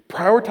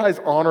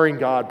 prioritize honoring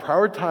God,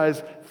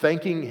 prioritize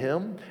thanking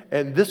him,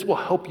 and this will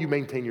help you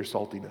maintain your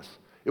saltiness.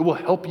 It will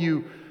help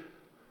you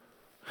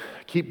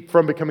keep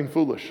from becoming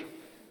foolish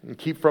and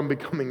keep from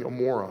becoming a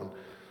moron.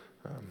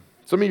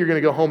 Some of you are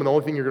going to go home and the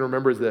only thing you're going to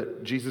remember is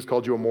that Jesus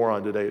called you a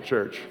moron today at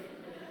church.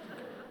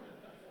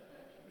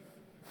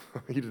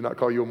 He did not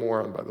call you a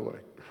moron, by the way.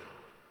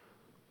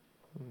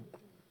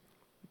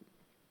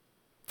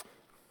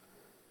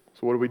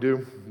 So what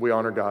do? We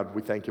honor God.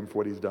 We thank him for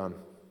what he's done.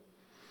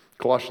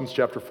 Colossians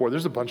chapter 4.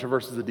 There's a bunch of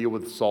verses that deal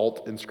with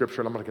salt in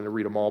Scripture, and I'm not going to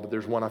read them all, but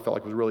there's one I felt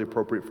like was really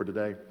appropriate for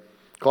today.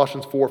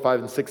 Colossians 4,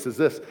 5, and 6 says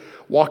this: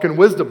 walk in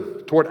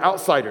wisdom toward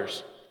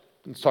outsiders.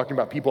 It's talking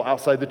about people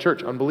outside the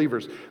church,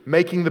 unbelievers,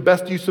 making the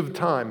best use of the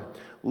time.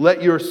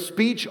 Let your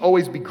speech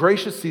always be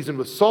gracious, seasoned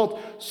with salt,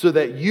 so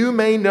that you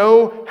may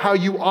know how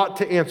you ought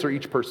to answer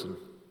each person.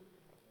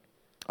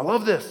 I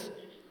love this.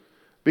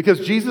 Because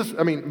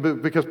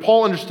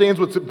Paul understands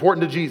what's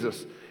important to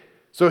Jesus.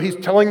 So he's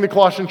telling the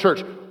Colossian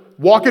church,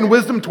 walk in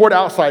wisdom toward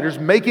outsiders,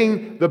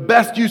 making the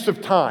best use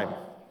of time.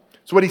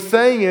 So what he's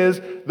saying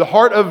is, the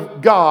heart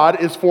of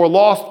God is for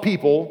lost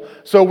people.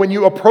 So when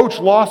you approach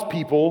lost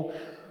people,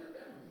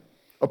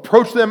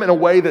 approach them in a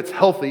way that's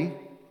healthy,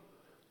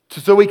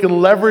 so we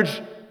can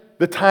leverage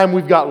the time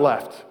we've got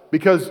left.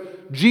 Because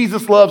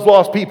Jesus loves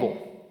lost people.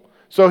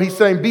 So he's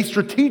saying, be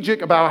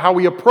strategic about how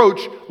we approach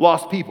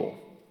lost people.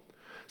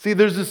 See,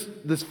 there's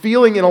this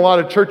feeling in a lot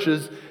of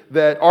churches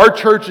that our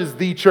church is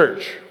the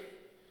church.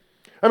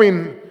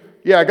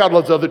 God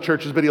loves other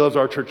churches, but he loves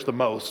our church the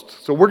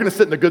most. So we're going to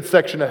sit in the good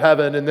section of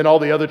heaven, and then all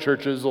the other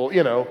churches will,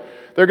 they're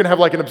going to have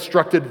like an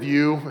obstructed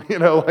view,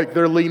 like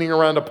they're leaning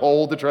around a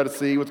pole to try to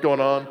see what's going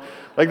on.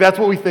 Like that's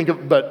what we think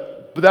of,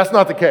 but that's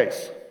not the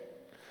case.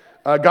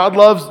 God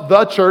loves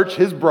the church,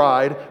 his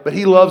bride, but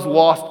he loves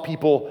lost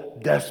people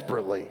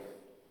desperately.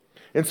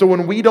 And so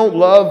when we don't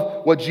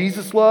love what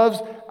Jesus loves,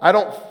 I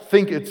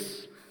think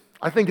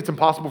it's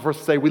impossible for us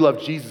to say we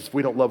love Jesus if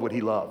we don't love what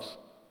he loves.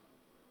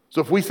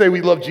 So if we say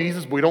we love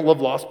Jesus, but we don't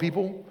love lost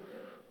people,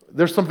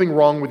 there's something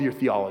wrong with your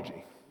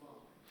theology.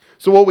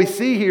 So what we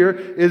see here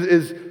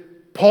is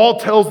Paul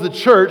tells the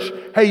church,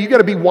 hey, you got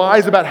to be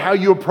wise about how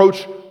you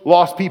approach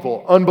lost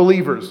people,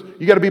 unbelievers.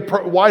 You got to be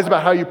wise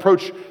about how you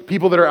approach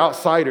people that are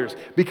outsiders,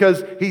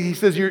 because he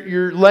says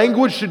your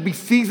language should be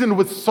seasoned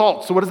with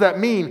salt. So what does that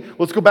mean?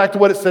 Let's go back to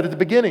what it said at the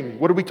beginning.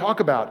 What did we talk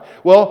about?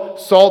 Well,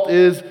 salt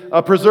is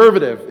a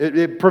preservative.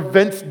 It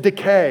prevents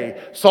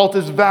decay. Salt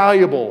is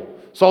valuable.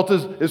 Salt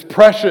is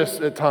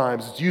precious at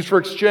times. It's used for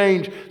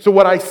exchange. So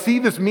what I see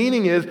this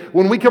meaning is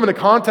when we come into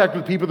contact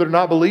with people that are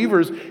not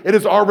believers, it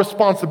is our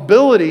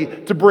responsibility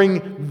to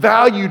bring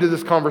value to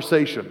this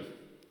conversation,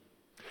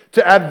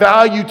 to add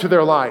value to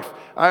their life.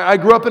 I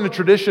grew up in a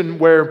tradition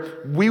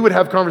where we would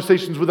have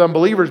conversations with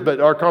unbelievers,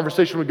 but our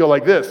conversation would go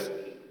like this.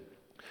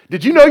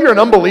 Did you know you're an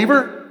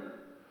unbeliever?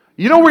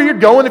 You know where you're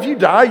going if you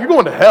die? You're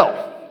going to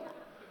hell.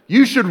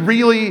 You should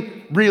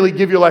really, really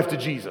give your life to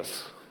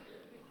Jesus.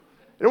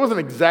 It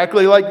wasn't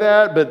exactly like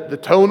that, but the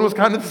tone was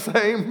kind of the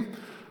same.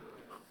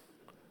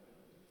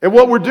 And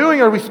what we're doing,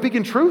 are we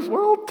speaking truth?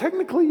 Well,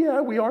 technically,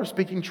 yeah, we are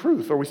speaking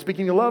truth. Are we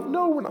speaking in love?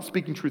 No, we're not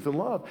speaking truth in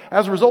love.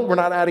 As a result, we're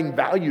not adding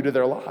value to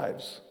their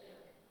lives.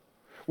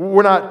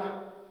 We're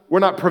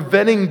not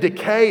preventing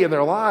decay in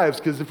their lives,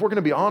 because if we're going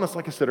to be honest,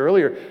 like I said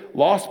earlier,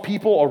 lost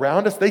people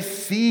around us, they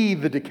see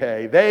the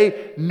decay.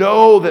 They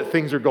know that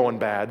things are going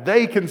bad.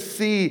 They can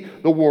see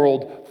the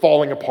world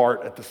falling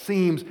apart at the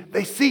seams.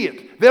 They see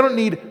it. They don't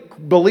need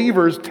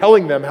believers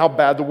telling them how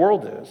bad the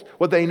world is.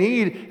 What they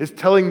need is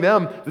telling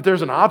them that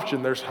there's an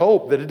option, there's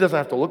hope, that it doesn't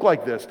have to look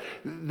like this.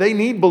 They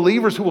need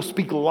believers who will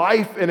speak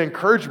life and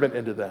encouragement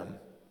into them.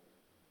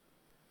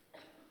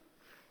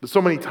 But so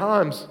many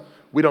times,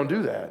 we don't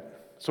do that.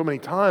 So many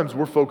times,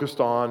 we're focused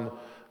on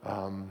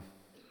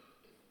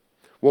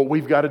what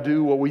we've got to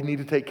do, what we need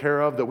to take care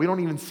of, that we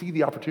don't even see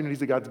the opportunities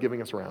that God's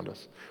giving us around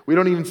us. We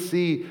don't even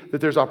see that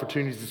there's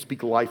opportunities to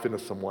speak life into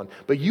someone.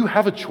 But you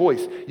have a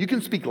choice. You can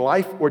speak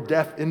life or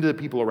death into the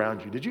people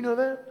around you. Did you know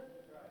that?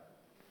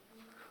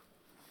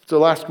 So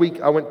last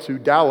week, I went to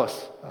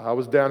Dallas. I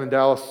was down in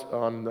Dallas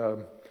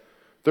on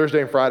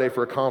Thursday and Friday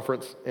for a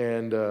conference,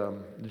 and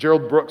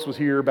Gerald Brooks was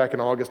here back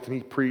in August, and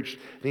he preached,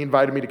 and he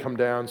invited me to come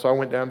down. So I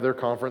went down to their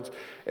conference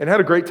and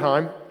had a great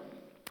time.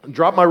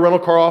 Dropped my rental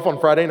car off on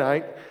Friday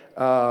night.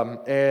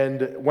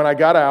 And when I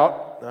got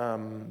out,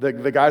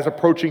 the guy's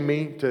approaching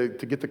me to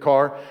get the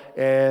car,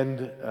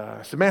 and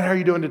I said, "Man, how are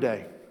you doing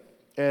today?"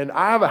 And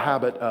I have a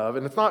habit of,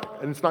 and it's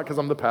not because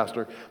I'm the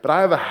pastor, but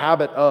I have a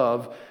habit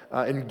of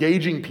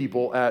engaging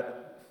people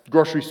at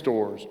grocery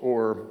stores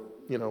or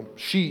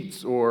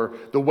Sheets, or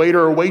the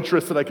waiter or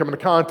waitress that I come into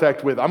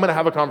contact with. I'm going to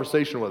have a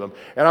conversation with them,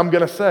 and I'm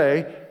going to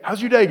say,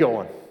 "How's your day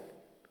going?"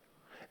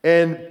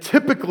 And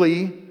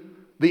typically,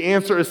 the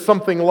answer is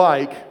something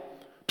like,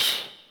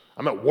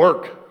 "I'm at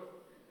work."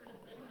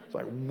 It's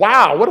like,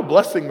 wow, what a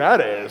blessing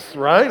that is,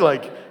 right?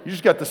 Like, you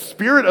just got the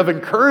spirit of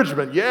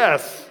encouragement.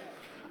 Yes,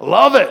 I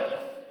love it.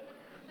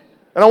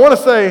 And I want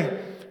to say,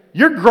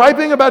 you're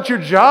griping about your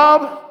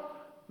job?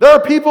 There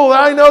are people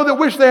that I know that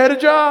wish they had a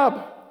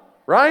job,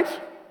 right?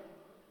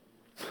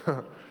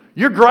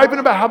 You're griping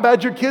about how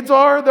bad your kids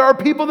are? There are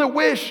people that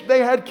wish they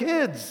had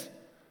kids.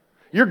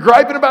 You're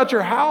griping about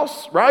your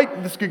house,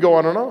 right? This could go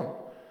on and on.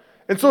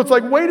 And so it's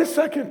like, wait a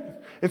second.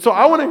 And so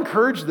I want to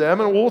encourage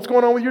them, and well, what's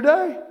going on with your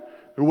day?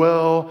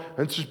 Well,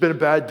 it's just been a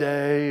bad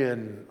day,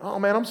 and oh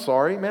man, I'm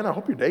sorry. Man, I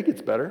hope your day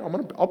gets better.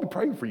 I'll be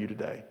praying for you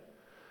today.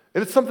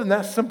 And it's something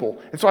that simple.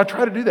 And so I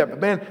try to do that. But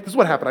man, this is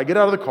what happened. I get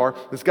out of the car.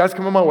 This guy's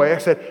coming my way. I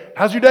said,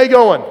 "How's your day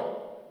going?"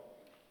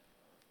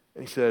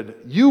 And he said,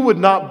 "You would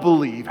not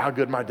believe how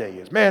good my day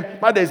is. Man,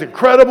 my day's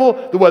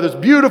incredible. The weather's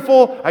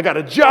beautiful. I got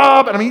a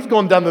job." And I mean, he's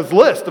going down this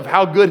list of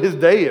how good his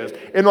day is.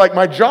 And like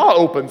my jaw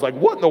opens, like,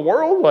 what in the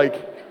world? Like,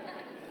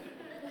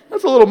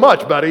 that's a little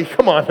much, buddy.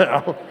 Come on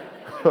now.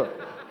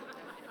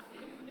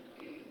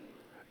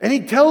 And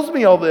he tells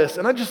me all this,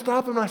 and I just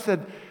stopped him and I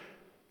said,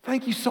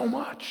 "Thank you so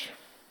much.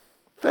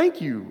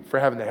 Thank you for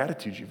having the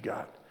attitude you've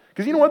got."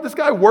 Because you know what? This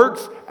guy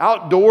works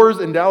outdoors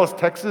in Dallas,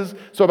 Texas.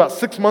 So about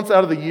 6 months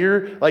out of the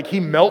year, like he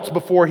melts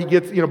before he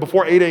gets,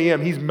 before 8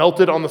 a.m., he's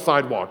melted on the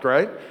sidewalk,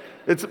 right?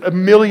 It's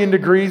 1,000,000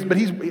 degrees, but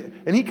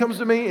he comes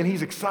to me and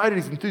he's excited,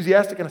 he's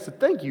enthusiastic. And I said,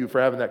 "Thank you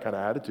for having that kind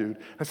of attitude."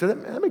 I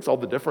said, that makes all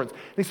the difference.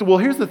 And he said, "Well,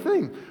 here's the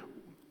thing.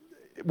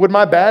 Would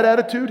my bad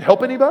attitude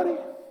help anybody?"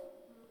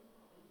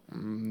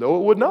 No,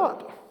 it would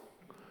not.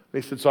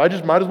 And he said, "So I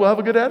just might as well have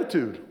a good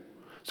attitude."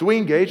 So we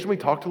engaged and we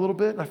talked a little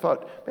bit, and I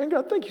thought, man,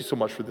 God, thank you so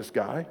much for this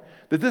guy.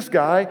 That this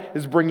guy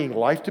is bringing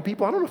life to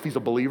people. I don't know if he's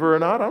a believer or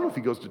not. I don't know if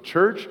he goes to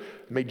church,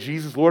 made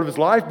Jesus Lord of his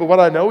life, but what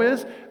I know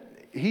is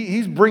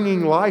he's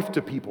bringing life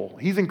to people.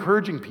 He's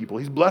encouraging people.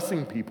 He's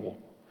blessing people.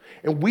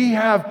 And we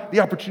have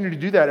the opportunity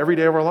to do that every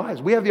day of our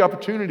lives. We have the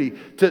opportunity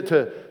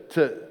to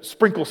to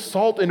sprinkle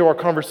salt into our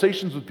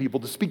conversations with people,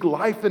 to speak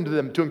life into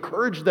them, to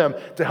encourage them,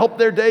 to help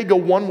their day go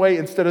one way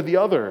instead of the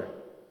other.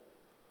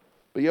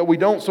 But yet we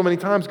don't so many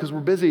times because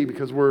we're busy,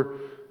 because we're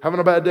having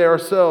a bad day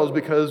ourselves,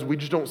 because we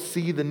just don't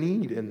see the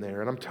need in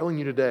there. And I'm telling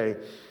you today,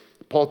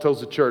 Paul tells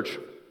the church,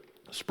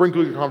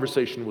 sprinkle your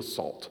conversation with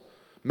salt.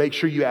 Make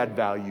sure you add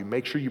value.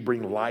 Make sure you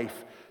bring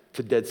life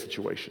to dead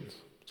situations.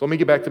 So let me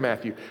get back to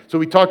Matthew. So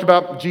we talked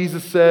about,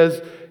 Jesus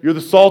says, you're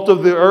the salt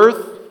of the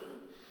earth.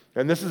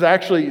 And this is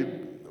actually,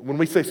 when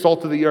we say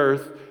salt of the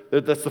earth,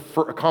 that's a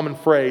common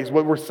phrase.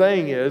 What we're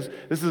saying is,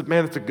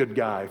 man, it's a good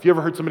guy. If you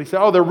ever heard somebody say,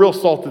 oh, they're real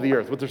salt of the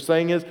earth, what they're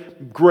saying is,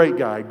 great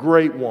guy,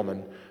 great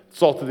woman,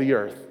 salt of the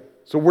earth.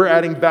 So we're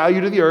adding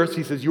value to the earth.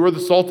 He says, you are the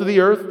salt of the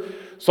earth.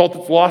 Salt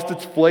that's lost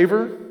its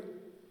flavor,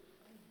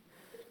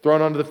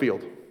 thrown onto the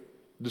field,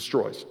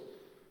 destroys.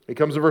 He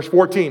comes to verse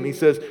 14. He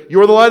says,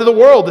 you are the light of the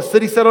world. The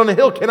city set on a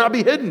hill cannot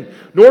be hidden.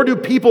 Nor do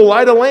people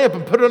light a lamp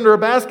and put it under a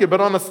basket, but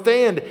on a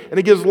stand. And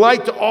it gives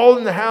light to all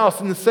in the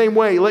house. In the same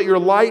way, let your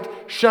light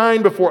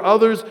shine before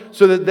others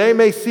so that they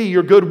may see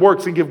your good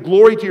works and give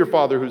glory to your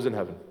Father who's in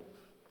heaven.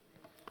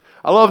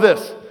 I love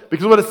this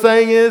because what it's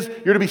saying is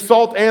you're to be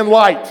salt and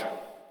light.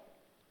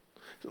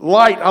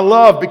 Light, I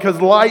love, because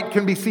light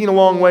can be seen a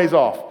long ways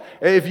off.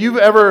 If you've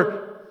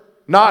ever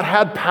not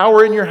had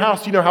power in your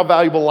house, you know how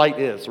valuable light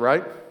is,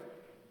 right?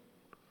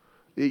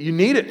 You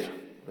need it.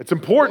 It's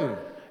important.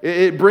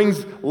 It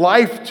brings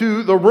life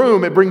to the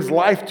room. It brings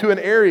life to an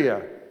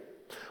area.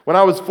 When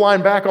I was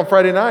flying back on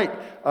Friday night,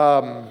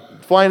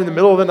 flying in the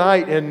middle of the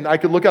night, and I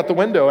could look out the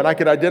window and I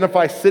could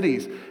identify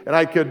cities. And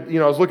I could,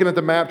 I was looking at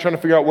the map trying to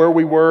figure out where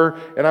we were,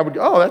 and I would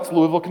go, oh, that's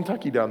Louisville,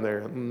 Kentucky down there.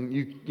 And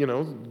you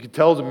could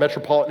tell it's a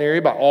metropolitan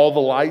area by all the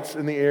lights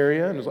in the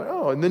area. And it was like,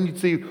 oh, and then you'd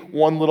see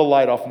one little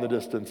light off in the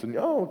distance. And,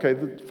 oh, okay,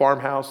 the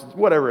farmhouse,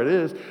 whatever it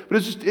is. But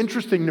it's just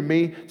interesting to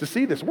me to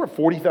see this. We're at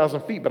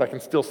 40,000 feet, but I can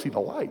still see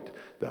the light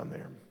down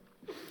there.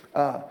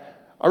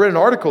 I read an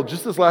article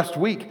just this last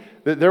week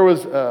that there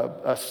was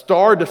a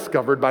star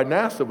discovered by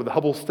NASA with the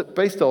Hubble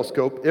Space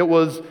Telescope.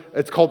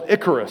 It's called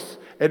Icarus.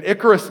 And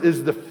Icarus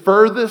is the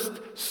furthest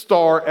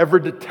star ever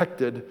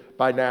detected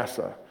by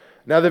NASA.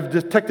 Now, they've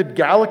detected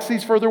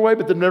galaxies further away,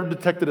 but they've never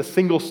detected a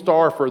single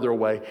star further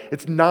away.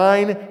 It's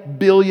 9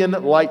 billion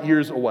light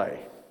years away.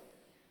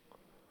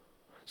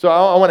 So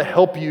I want to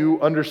help you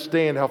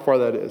understand how far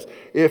that is.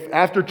 If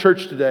after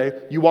church today,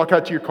 you walk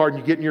out to your car and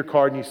you get in your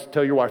car and you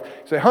tell your wife,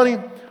 say, honey,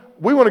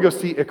 we want to go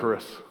see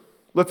Icarus.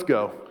 Let's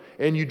go.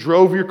 And you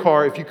drove your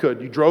car, if you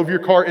could, you drove your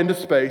car into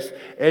space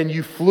and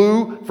you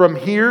flew from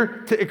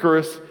here to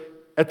Icarus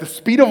at the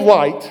speed of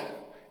light.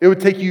 It would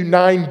take you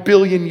 9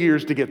 billion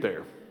years to get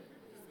there.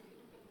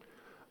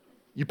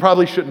 You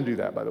probably shouldn't do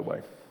that, by the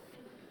way.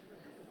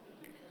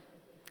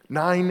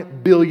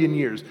 9 billion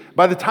years.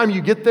 By the time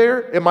you get there,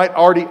 it might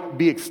already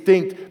be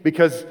extinct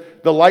because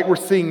the light we're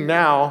seeing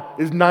now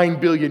is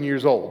 9 billion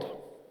years old.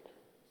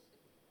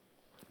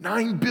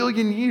 9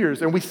 billion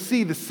years, and we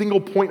see the single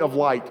point of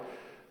light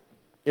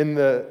in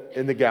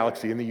the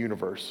galaxy, in the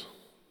universe.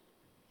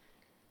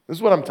 This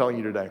is what I'm telling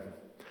you today.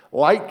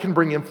 Light can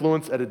bring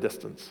influence at a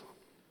distance.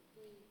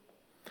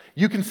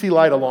 You can see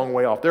light a long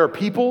way off. There are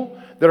people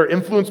that are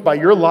influenced by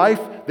your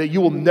life that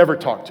you will never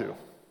talk to,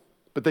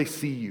 but they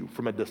see you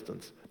from a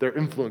distance. They're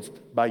influenced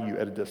by you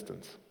at a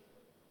distance.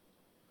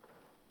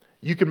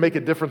 You can make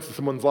a difference in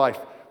someone's life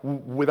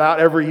without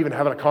ever even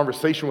having a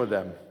conversation with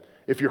them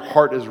if your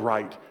heart is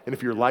right and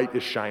if your light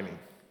is shining.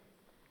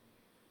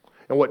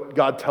 And what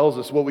God tells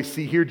us, what we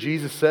see here,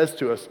 Jesus says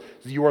to us,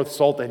 is you are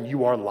salt and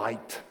you are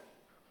light.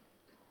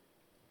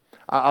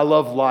 I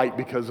love light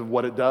because of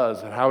what it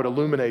does and how it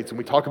illuminates. And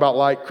we talk about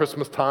light,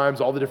 Christmas times,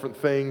 all the different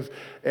things.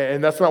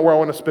 And that's not where I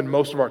want to spend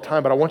most of our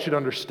time, but I want you to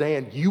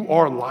understand you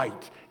are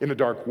light in a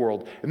dark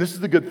world. And this is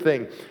the good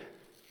thing.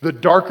 The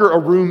darker a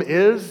room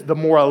is, the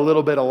more a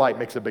little bit of light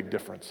makes a big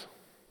difference.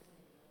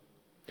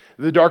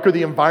 The darker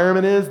the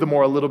environment is, the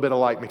more a little bit of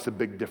light makes a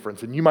big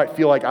difference. And you might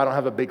feel like I don't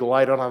have a big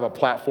light, I don't have a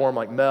platform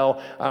like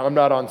Mel, I'm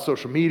not on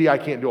social media, I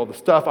can't do all the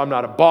stuff, I'm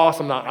not a boss,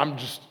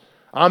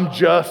 I'm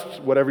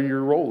just whatever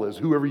your role is,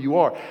 whoever you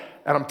are.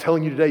 And I'm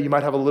telling you today, you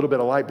might have a little bit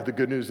of light, but the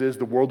good news is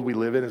the world we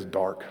live in is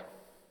dark.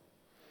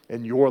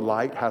 And your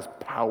light has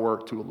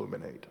power to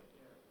illuminate.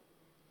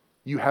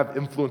 You have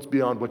influence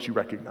beyond what you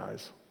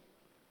recognize.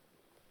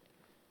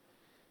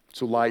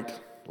 So light,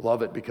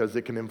 love it because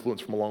it can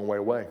influence from a long way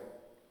away.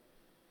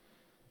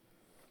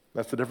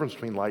 That's the difference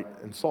between light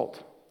and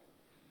salt.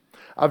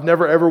 I've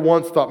never ever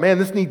once thought, man,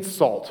 this needs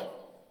salt.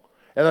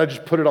 And I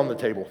just put it on the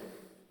table.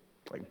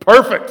 Like,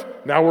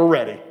 perfect, now we're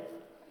ready.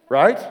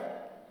 Right?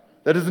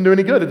 That doesn't do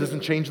any good. It doesn't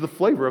change the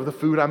flavor of the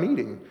food I'm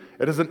eating.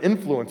 It doesn't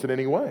influence in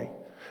any way.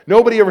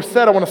 Nobody ever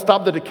said, I want to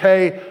stop the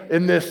decay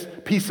in this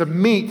piece of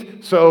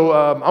meat, so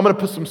I'm going to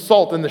put some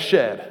salt in the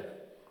shed.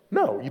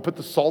 No, you put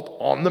the salt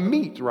on the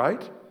meat,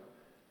 right?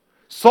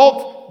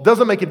 Salt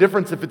doesn't make a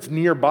difference if it's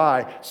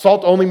nearby.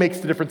 Salt only makes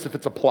the difference if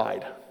it's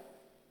applied.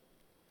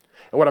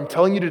 And what I'm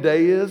telling you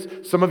today is,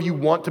 some of you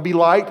want to be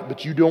light,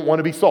 but you don't want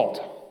to be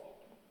salt.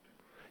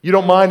 You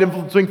don't mind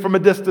influencing from a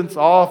distance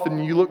off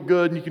and you look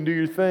good and you can do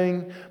your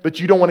thing, but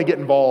you don't want to get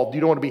involved.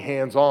 You don't want to be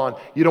hands-on.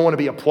 You don't want to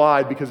be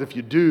applied, because if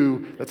you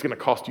do, that's going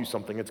to cost you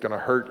something. It's going to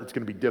hurt. It's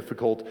going to be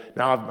difficult.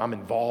 Now I'm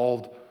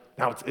involved.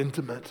 Now it's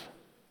intimate.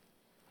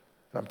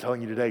 And I'm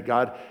telling you today,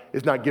 God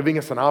is not giving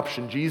us an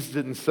option. Jesus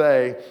didn't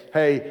say,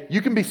 hey,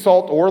 you can be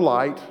salt or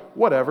light,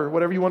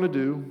 whatever you want to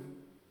do,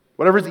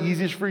 whatever is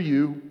easiest for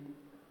you.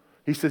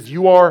 He says,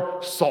 you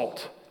are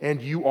salt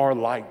and you are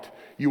light.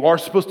 You are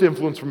supposed to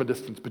influence from a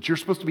distance, but you're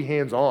supposed to be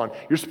hands-on.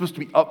 You're supposed to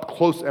be up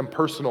close and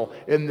personal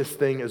in this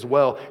thing as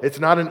well. It's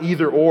not an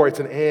either or, it's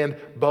an and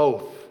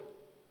both.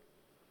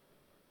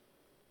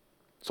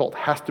 Salt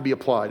has to be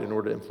applied in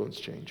order to influence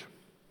change.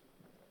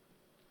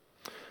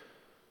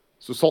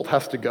 So salt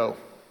has to go.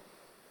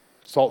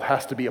 Salt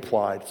has to be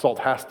applied. Salt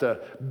has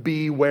to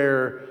be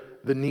where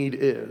the need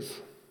is.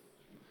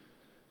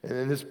 And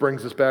then this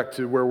brings us back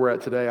to where we're at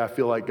today. I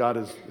feel like God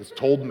has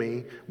told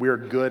me we are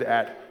good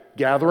at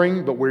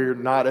gathering, but we're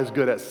not as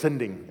good at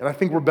sending. And I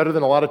think we're better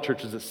than a lot of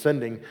churches at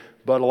sending,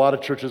 but a lot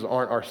of churches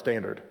aren't our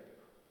standard.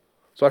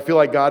 So I feel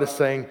like God is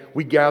saying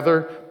we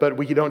gather, but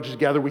we don't just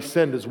gather, we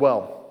send as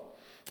well.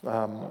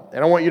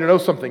 And I want you to know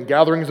something.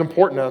 Gathering is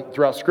important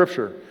throughout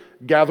Scripture.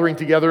 Gathering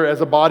together as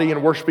a body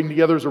and worshiping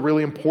together is a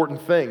really important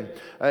thing.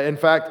 In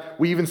fact,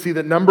 we even see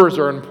that numbers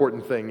are an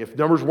important thing. If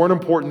numbers weren't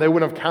important, they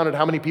wouldn't have counted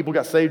how many people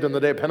got saved on the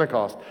day of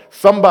Pentecost.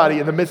 Somebody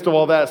in the midst of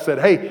all that said,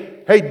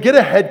 hey, get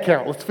a head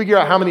count. Let's figure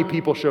out how many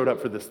people showed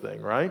up for this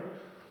thing, right?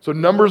 So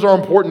numbers are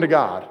important to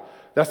God.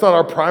 That's not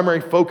our primary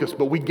focus,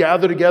 but we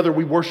gather together,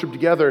 we worship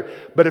together.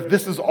 But if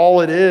this is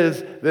all it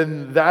is,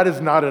 then that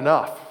is not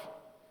enough.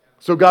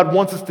 So God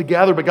wants us to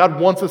gather, but God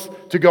wants us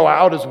to go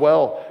out as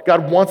well.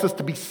 God wants us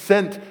to be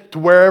sent to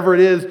wherever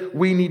it is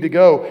we need to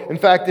go. In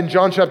fact, in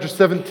John chapter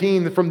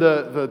 17, from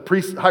the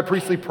high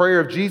priestly prayer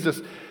of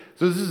Jesus,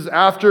 so this is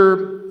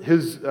after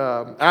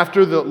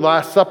the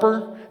Last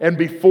Supper and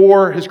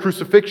before his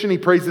crucifixion, he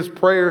prays this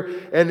prayer.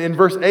 And in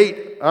verse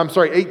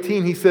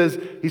 18, he says,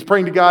 he's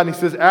praying to God and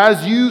he says,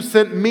 as you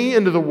sent me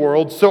into the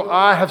world, so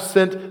I have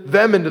sent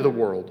them into the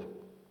world.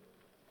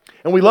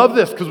 And we love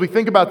this because we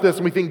think about this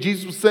and we think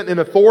Jesus was sent in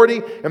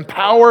authority and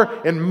power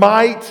and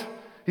might.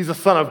 He's the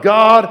Son of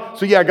God.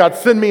 So yeah, God,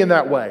 send me in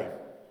that way.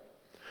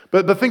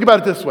 But think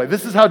about it this way.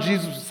 This is how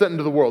Jesus was sent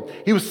into the world.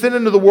 He was sent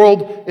into the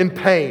world in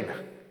pain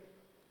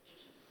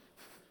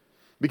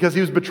because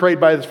he was betrayed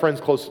by his friends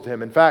closest to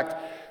him. In fact,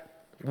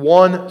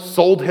 one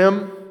sold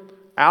him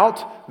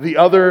out, the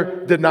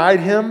other denied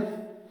him,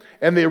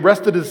 and the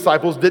rest of the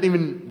disciples they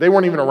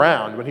weren't even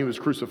around when he was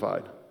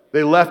crucified.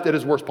 They left at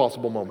his worst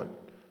possible moment.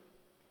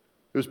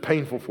 It was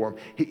painful for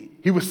him.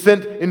 He was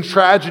sent in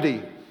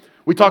tragedy.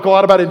 We talk a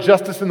lot about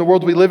injustice in the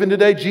world we live in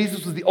today.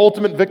 Jesus was the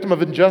ultimate victim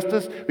of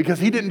injustice because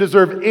he didn't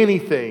deserve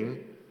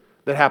anything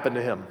that happened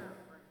to him.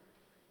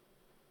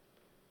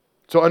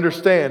 So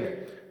understand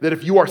that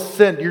if you are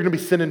sent, you're going to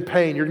be sent in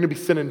pain. You're going to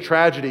be sent in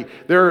tragedy.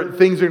 There are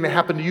things that are going to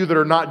happen to you that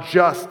are not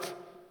just.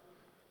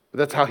 But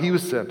that's how he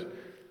was sent.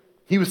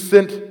 He was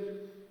sent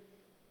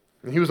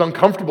and he was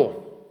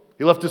uncomfortable.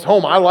 He left his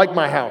home. I like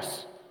my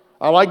house.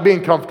 I like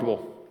being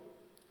comfortable.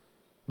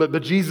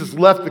 But Jesus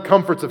left the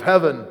comforts of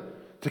heaven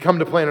to come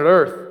to planet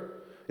Earth.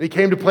 And he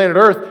came to planet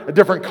Earth, a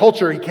different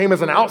culture. He came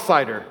as an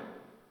outsider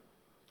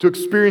to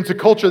experience a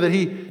culture that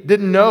he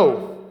didn't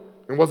know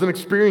and wasn't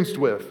experienced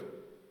with.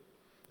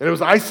 And it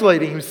was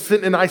isolating. He was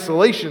sitting in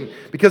isolation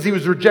because he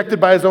was rejected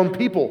by his own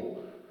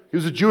people. He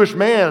was a Jewish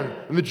man,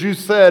 and the Jews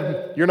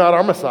said, "You're not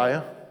our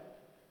Messiah."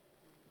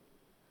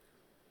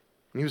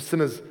 And he was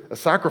sent as a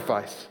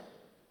sacrifice.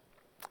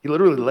 He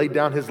literally laid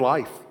down his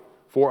life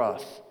for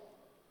us.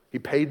 He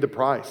paid the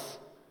price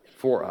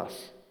for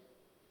us.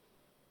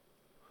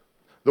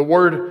 The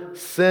word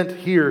sent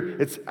here,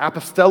 it's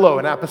apostello,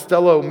 and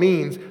apostello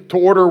means to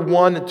order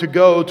one to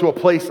go to a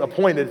place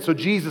appointed. So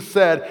Jesus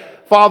said,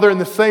 Father, in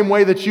the same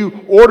way that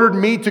you ordered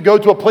me to go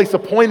to a place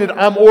appointed,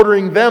 I'm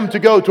ordering them to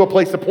go to a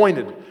place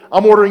appointed.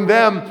 I'm ordering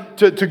them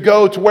to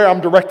go to where I'm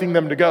directing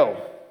them to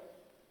go.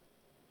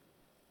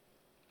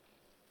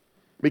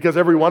 Because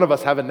every one of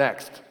us have a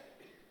next.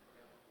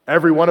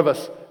 Every one of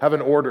us have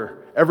an order.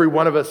 Every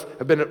one of us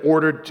have been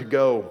ordered to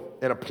go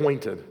and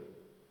appointed.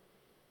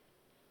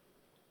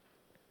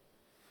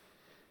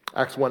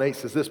 Acts 1:8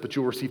 says this, but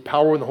you will receive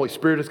power when the Holy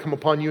Spirit has come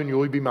upon you, and you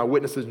will be my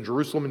witnesses in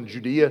Jerusalem and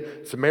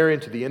Judea, Samaria,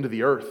 and to the end of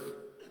the earth.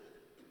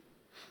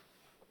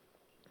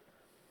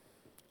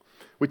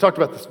 We talked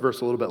about this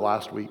verse a little bit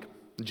last week.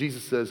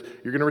 Jesus says,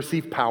 you're going to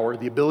receive power,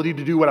 the ability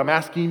to do what I'm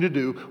asking you to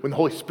do when the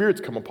Holy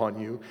Spirit's come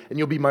upon you, and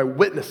you'll be my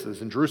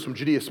witnesses in Jerusalem,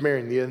 Judea,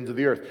 Samaria, and the ends of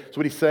the earth. So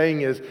what he's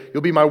saying is,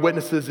 you'll be my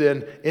witnesses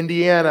in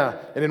Indiana,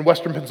 and in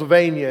Western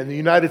Pennsylvania, in the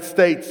United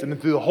States, and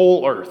through the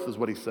whole earth, is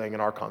what he's saying in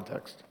our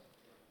context.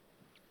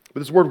 But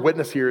this word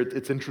witness here,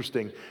 it's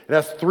interesting. It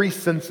has three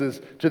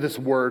senses to this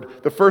word.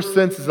 The first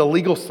sense is a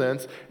legal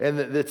sense, and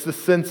it's the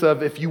sense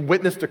of if you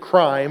witnessed a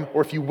crime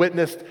or if you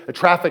witnessed a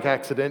traffic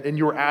accident and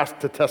you were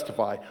asked to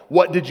testify.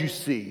 What did you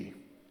see?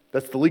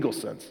 That's the legal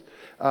sense.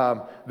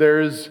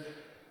 There's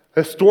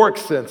historic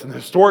sense, and the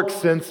historic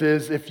sense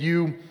is if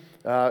you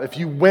If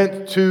you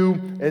went to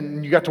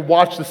and you got to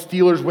watch the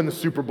Steelers win the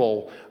Super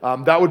Bowl,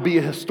 that would be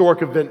a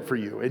historic event for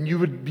you. And you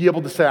would be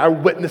able to say, I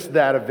witnessed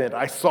that event.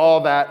 I saw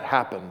that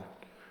happen.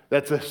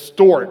 That's a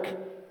historic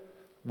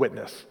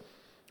witness.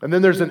 And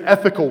then there's an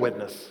ethical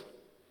witness.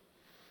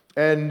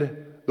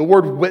 And the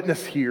word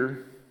witness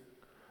here,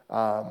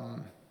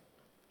 the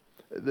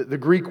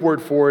Greek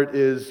word for it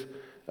is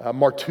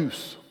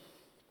martus.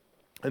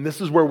 And this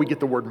is where we get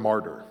the word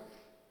martyr,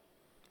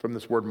 from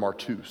this word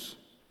martus.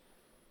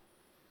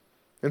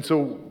 And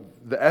so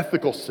the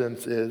ethical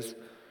sense is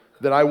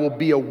that I will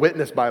be a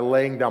witness by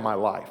laying down my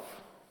life.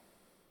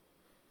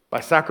 By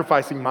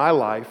sacrificing my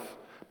life,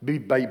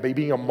 by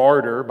being a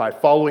martyr, by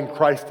following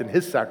Christ in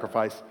his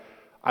sacrifice,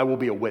 I will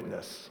be a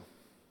witness.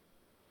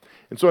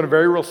 And so in a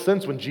very real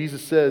sense, when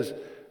Jesus says,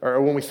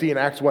 or when we see in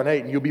Acts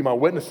 1:8, and you'll be my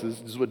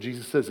witnesses, this is what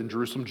Jesus says in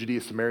Jerusalem,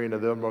 Judea, Samaria, and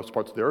the uttermost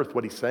parts of the earth.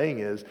 What he's saying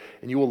is,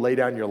 and you will lay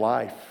down your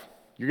life.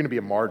 You're going to be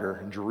a martyr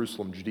in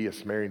Jerusalem, Judea,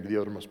 Samaria, and the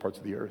uttermost parts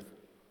of the earth.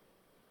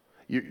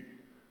 You're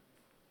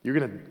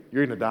going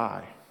to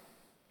die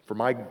for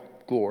my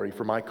glory,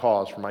 for my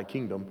cause, for my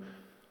kingdom,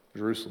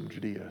 Jerusalem,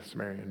 Judea,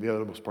 Samaria, and the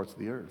uttermost parts of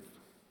the earth.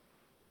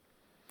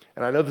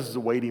 And I know this is a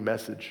weighty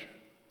message.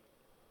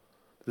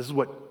 This is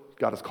what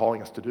God is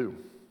calling us to do.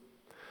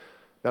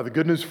 Now, the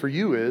good news for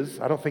you is,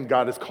 I don't think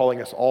God is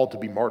calling us all to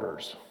be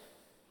martyrs.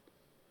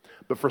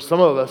 But for some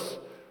of us,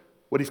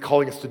 what he's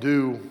calling us to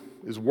do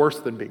is worse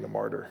than being a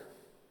martyr.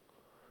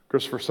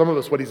 Because for some of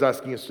us, what he's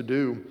asking us to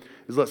do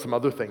is let some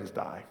other things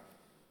die.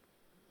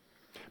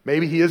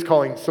 Maybe he is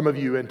calling some of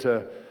you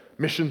into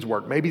missions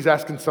work. Maybe he's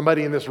asking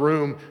somebody in this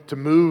room to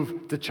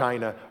move to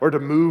China or to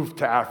move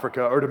to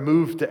Africa or to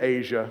move to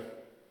Asia.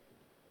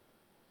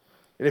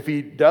 And if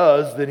he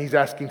does, then he's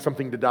asking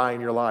something to die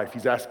in your life.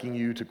 He's asking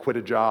you to quit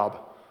a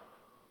job,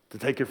 to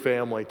take your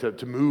family,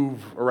 to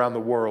move around the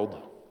world.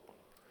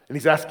 And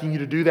he's asking you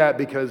to do that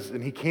because,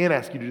 and he can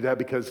ask you to do that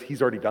because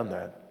he's already done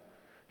that.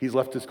 He's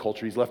left his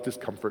culture, he's left his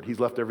comfort, he's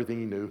left everything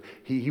he knew.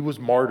 He was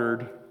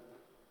martyred.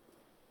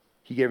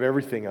 He gave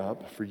everything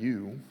up for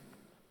you,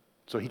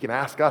 so he can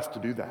ask us to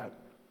do that.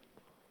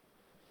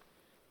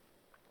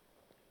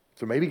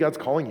 So maybe God's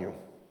calling you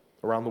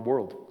around the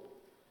world.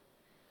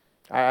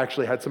 I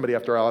actually had somebody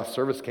after our last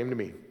service came to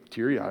me,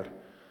 teary-eyed,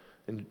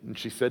 and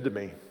she said to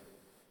me,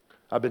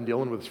 I've been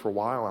dealing with this for a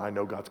while, and I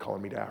know God's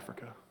calling me to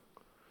Africa.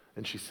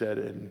 And she said,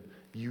 and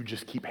you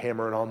just keep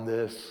hammering on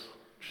this.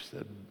 She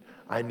said,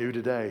 I knew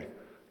today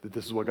that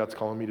this is what God's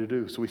calling me to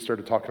do. So we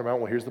started talking about,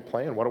 well, here's the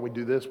plan. Why don't we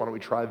do this? Why don't we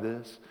try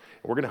this?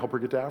 And we're going to help her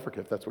get to Africa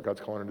if that's what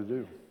God's calling her to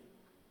do.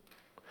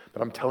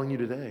 But I'm telling you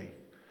today,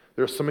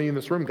 there are some of you in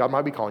this room, God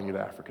might be calling you to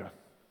Africa.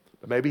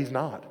 But maybe he's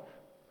not.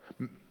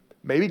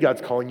 Maybe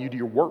God's calling you to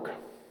your work.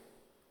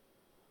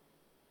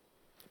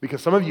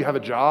 Because some of you have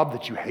a job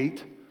that you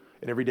hate,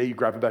 and every day you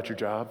gripe about your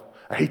job.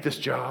 I hate this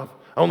job.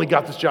 I only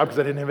got this job because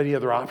I didn't have any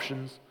other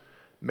options.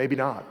 Maybe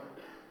not.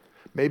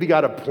 Maybe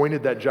God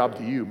appointed that job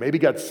to you. Maybe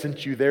God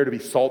sent you there to be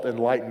salt and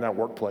light in that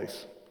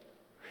workplace.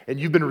 And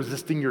you've been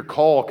resisting your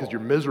call because you're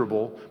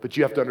miserable, but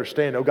you have to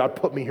understand, oh, God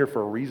put me here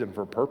for a reason,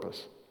 for a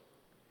purpose.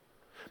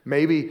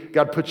 Maybe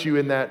God put you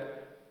in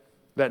that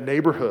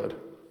neighborhood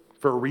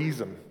for a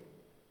reason.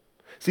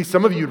 See,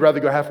 some of you would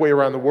rather go halfway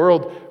around the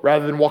world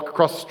rather than walk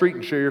across the street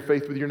and share your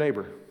faith with your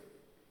neighbor.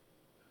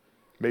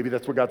 Maybe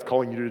that's what God's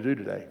calling you to do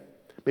today.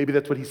 Maybe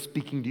that's what he's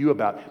speaking to you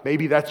about.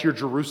 Maybe that's your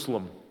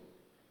Jerusalem.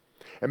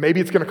 And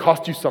maybe it's going to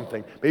cost you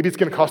something. Maybe it's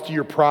going to cost you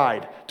your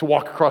pride to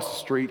walk across the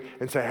street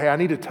and say, hey, I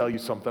need to tell you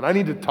something. I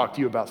need to talk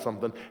to you about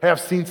something. Hey, I've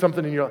seen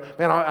something in your life.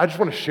 Man, I just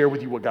want to share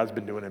with you what God's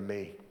been doing in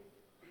me.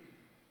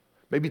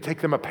 Maybe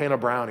take them a pan of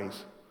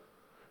brownies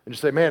and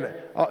just say, man,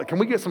 can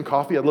we get some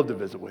coffee? I'd love to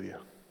visit with you.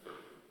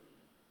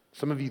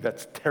 Some of you,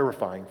 that's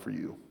terrifying for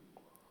you.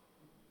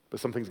 But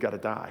something's got to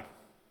die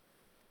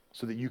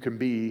so that you can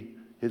be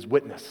his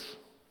witness.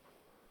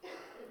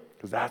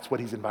 Because that's what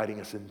he's inviting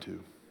us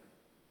into.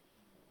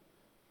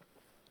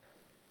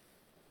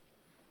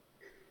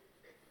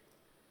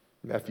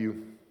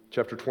 Matthew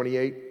chapter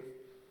 28,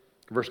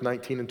 verse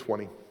 19 and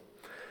 20.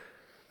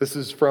 This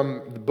is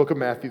from the book of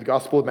Matthew, the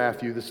Gospel of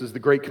Matthew. This is the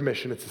Great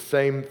Commission. It's the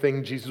same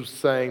thing Jesus was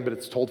saying, but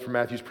it's told from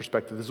Matthew's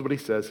perspective. This is what he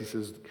says. He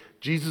says,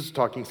 Jesus is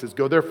talking. He says,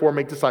 go therefore,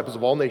 make disciples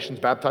of all nations,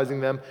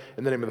 baptizing them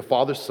in the name of the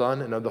Father,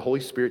 Son, and of the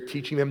Holy Spirit,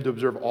 teaching them to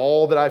observe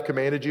all that I've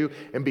commanded you.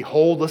 And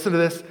behold, listen to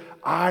this,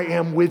 I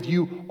am with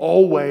you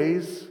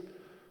always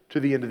to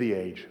the end of the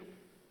age.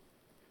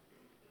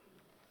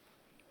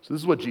 So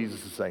this is what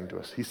Jesus is saying to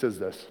us. He says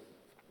this,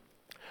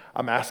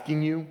 I'm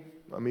asking you,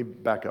 let me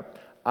back up.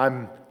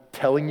 I'm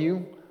telling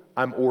you,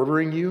 I'm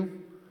ordering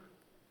you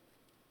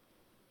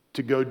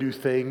to go do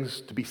things,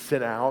 to be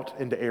sent out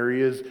into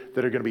areas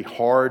that are going to be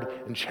hard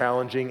and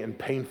challenging and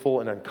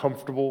painful and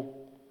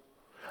uncomfortable.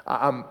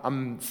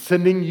 I'm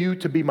sending you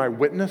to be my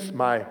witness,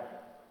 my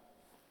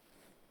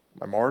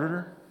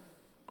martyr,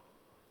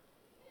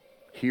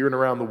 here and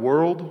around the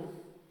world,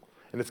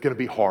 and it's going to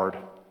be hard.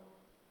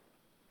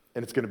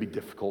 And it's going to be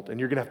difficult, and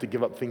you're going to have to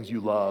give up things you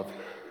love.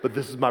 But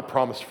this is my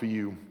promise for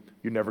you.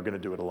 You're never going to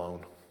do it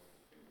alone.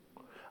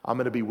 I'm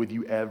going to be with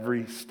you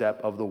every step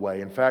of the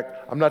way. In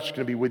fact, I'm not just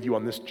going to be with you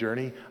on this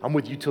journey. I'm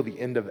with you till the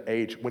end of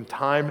age. When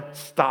time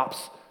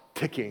stops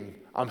ticking,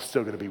 I'm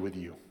still going to be with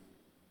you.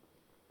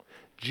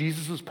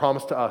 Jesus'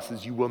 promise to us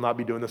is you will not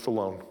be doing this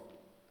alone.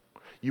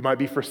 You might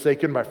be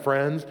forsaken by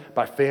friends,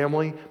 by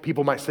family.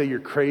 People might say you're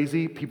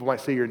crazy. People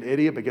might say you're an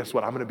idiot, but guess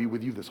what? I'm going to be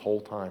with you this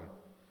whole time.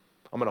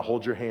 I'm going to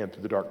hold your hand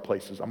through the dark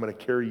places. I'm going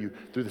to carry you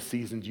through the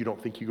seasons you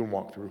don't think you can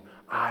walk through.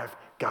 I've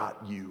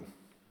got you.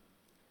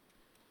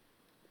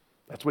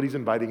 That's what he's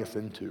inviting us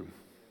into.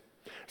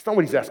 It's not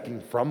what he's asking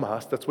from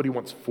us. That's what he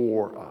wants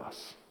for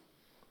us.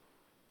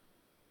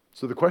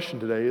 So the question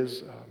today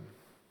is,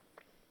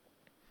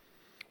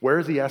 where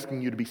is he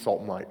asking you to be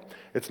salt and light?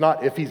 It's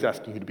not if he's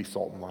asking you to be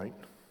salt and light.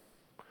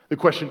 The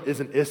question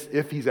isn't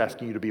if he's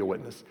asking you to be a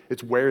witness.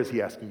 It's where is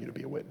he asking you to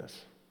be a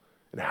witness?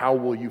 And how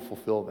will you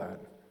fulfill that?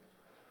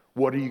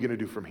 What are you going to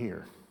do from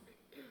here?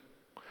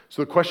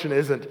 So the question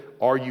isn't,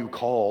 are you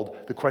called?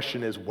 The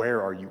question is,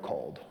 where are you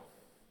called?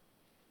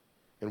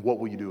 And what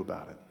will you do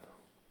about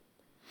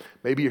it?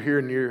 Maybe you're here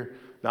and you're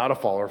not a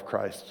follower of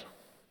Christ.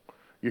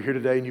 You're here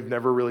today and you've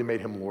never really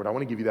made him Lord. I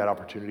want to give you that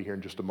opportunity here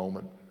in just a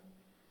moment.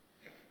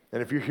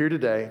 And if you're here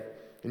today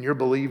and you're a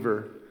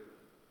believer,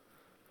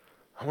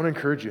 I want to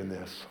encourage you in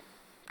this.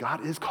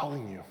 God is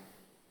calling you.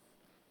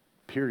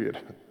 Period.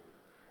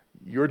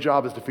 Your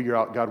job is to figure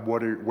out, God,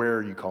 where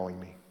are you calling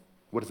me?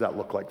 What does that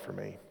look like for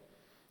me?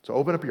 So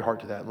open up your heart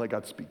to that and let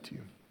God speak to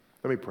you.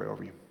 Let me pray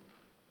over you.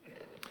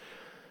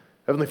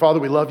 Heavenly Father,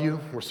 we love you.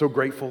 We're so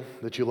grateful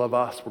that you love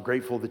us. We're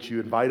grateful that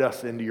you invite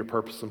us into your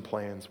purpose and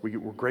plans. We're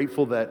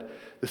grateful that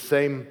the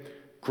same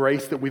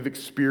grace that we've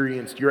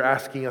experienced, you're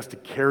asking us to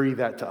carry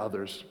that to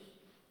others.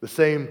 The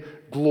same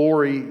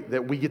glory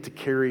that we get to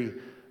carry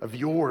of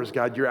yours,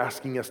 God, you're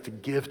asking us to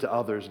give to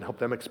others and help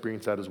them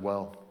experience that as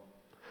well.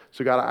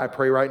 So God, I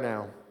pray right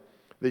now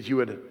that you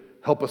would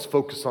help us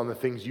focus on the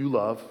things you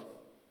love.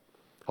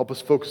 Help us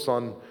focus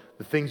on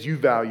the things you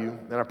value.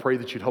 And I pray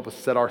that you'd help us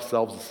set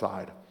ourselves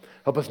aside.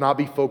 Help us not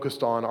be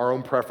focused on our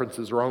own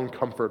preferences, our own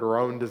comfort, our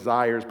own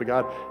desires. But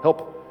God,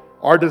 help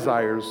our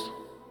desires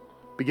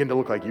begin to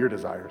look like your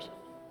desires.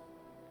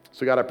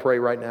 So God, I pray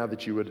right now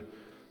that you would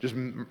just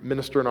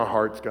minister in our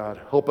hearts, God.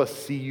 Help us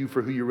see you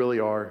for who you really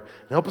are.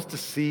 And help us to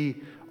see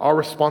our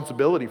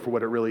responsibility for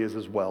what it really is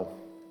as well.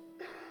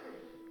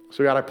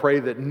 So God, I pray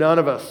that none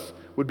of us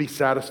would be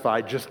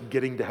satisfied just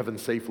getting to heaven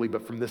safely,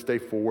 but from this day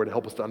forward,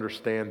 help us to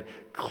understand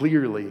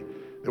clearly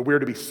that we're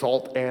to be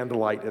salt and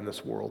light in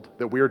this world,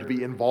 that we're to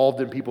be involved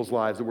in people's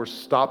lives, that we're to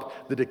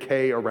stop the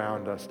decay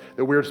around us,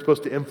 that we're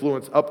supposed to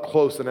influence up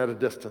close and at a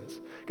distance.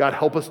 God,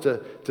 help us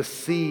to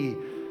see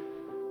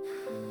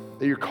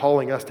that you're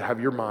calling us to have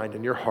your mind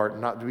and your heart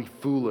and not to be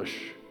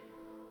foolish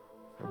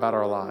about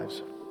our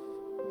lives.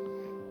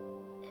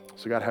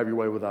 So God, have your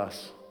way with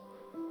us.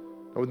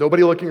 And with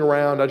nobody looking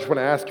around, I just want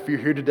to ask if you're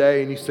here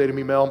today and you say to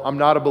me, Mel, I'm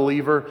not a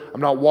believer,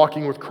 I'm not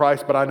walking with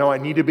Christ, but I know I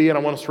need to be and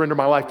I want to surrender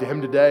my life to him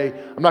today.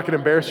 I'm not going to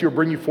embarrass you or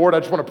bring you forward. I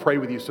just want to pray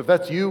with you. So if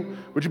that's you,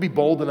 would you be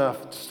bold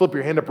enough to slip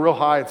your hand up real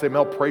high and say,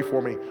 Mel, pray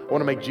for me. I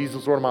want to make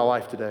Jesus Lord of my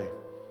life today.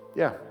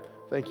 Yeah,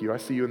 thank you. I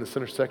see you in the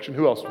center section.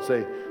 Who else would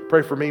say,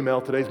 pray for me,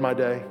 Mel, today's my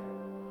day.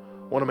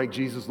 I want to make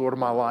Jesus Lord of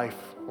my life.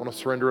 I want to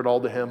surrender it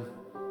all to him.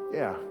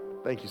 Yeah,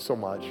 thank you so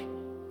much.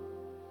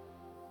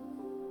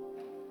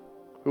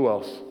 Who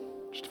else?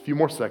 Just a few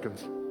more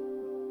seconds.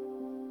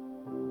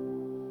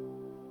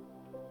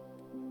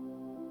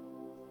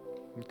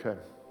 Okay.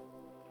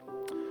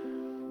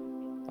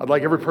 I'd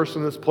like every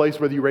person in this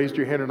place, whether you raised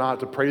your hand or not,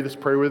 to pray this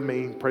prayer with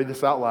me. Pray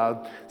this out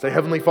loud. Say,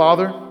 Heavenly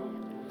Father,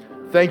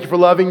 thank you for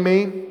loving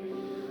me,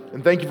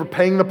 and thank you for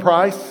paying the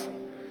price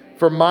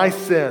for my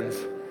sins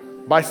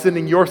by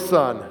sending your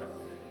Son,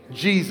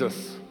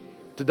 Jesus,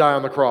 to die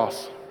on the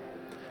cross.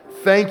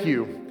 Thank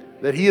you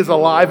that he is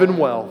alive and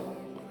well,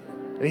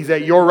 and he's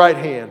at your right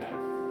hand.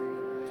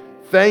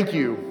 Thank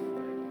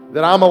you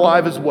that I'm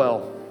alive as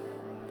well,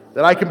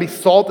 that I can be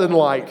salt and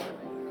light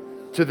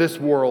to this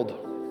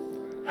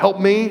world. Help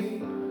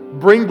me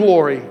bring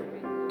glory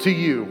to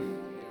you.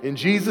 In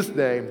Jesus'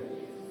 name,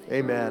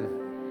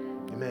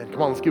 amen. Amen.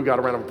 Come on, let's give God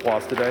a round of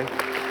applause today.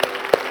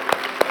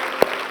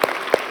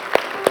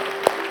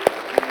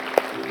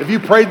 If you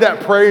prayed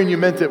that prayer and you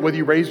meant it, whether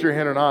you raised your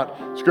hand or not,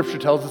 Scripture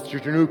tells us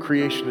you're a new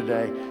creation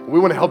today. And we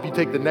want to help you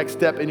take the next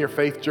step in your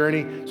faith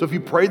journey. So if you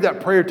prayed that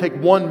prayer, take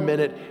 1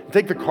 minute and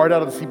take the card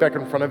out of the seat back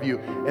in front of you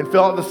and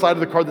fill out the side of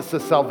the card that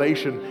says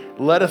salvation.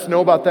 Let us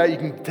know about that. You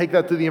can take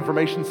that to the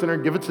information center,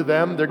 give it to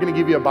them. They're going to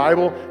give you a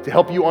Bible to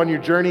help you on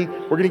your journey.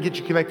 We're going to get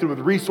you connected with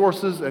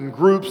resources and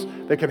groups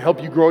that can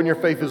help you grow in your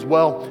faith as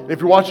well. And if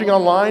you're watching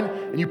online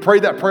and you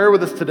prayed that prayer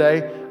with us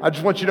today, I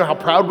just want you to know how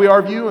proud we are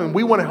of you, and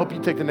we want to help you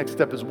take the next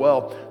step as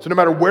well. So no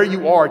matter where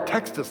you are,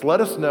 text us.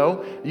 Let us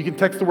know. You can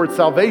text text the word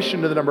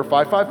salvation to the number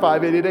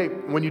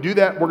 555-888. When you do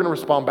that, we're going to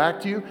respond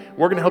back to you.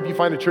 We're going to help you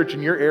find a church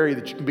in your area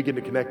that you can begin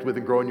to connect with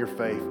and grow in your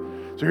faith.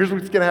 So here's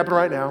what's going to happen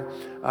right now.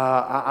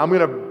 I'm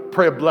going to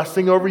pray a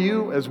blessing over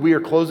you as we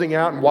are closing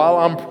out. And while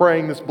I'm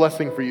praying this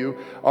blessing for you,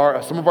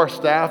 some of our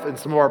staff and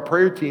some of our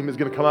prayer team is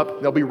going to come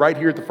up. They'll be right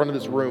here at the front of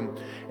this room.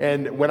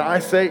 And when I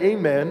say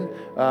amen,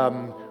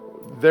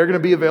 they're going to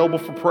be available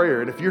for prayer.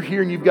 And if you're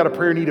here and you've got a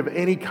prayer need of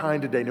any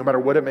kind today, no matter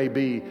what it may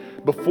be,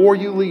 before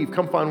you leave,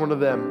 come find one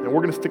of them. And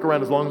we're going to stick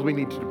around as long as we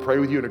need to pray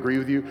with you and agree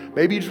with you.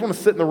 Maybe you just want to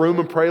sit in the room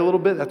and pray a little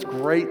bit. That's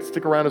great.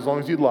 Stick around as long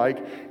as you'd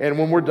like. And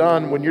when we're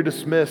done, when you're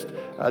dismissed,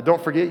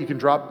 don't forget you can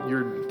drop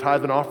your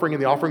tithe and offering in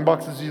the offering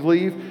box as you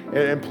leave.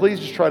 And please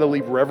just try to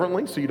leave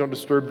reverently so you don't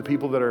disturb the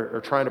people that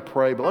are trying to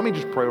pray. But let me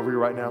just pray over you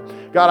right now.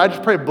 God, I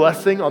just pray a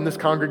blessing on this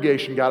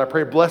congregation. God, I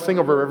pray a blessing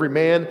over every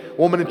man,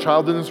 woman, and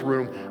child in this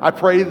room. I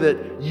pray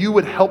that you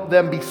would help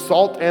them be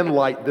salt and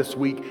light this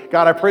week.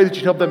 God, I pray that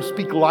you'd help them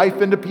speak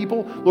life into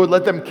people. Lord,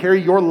 let them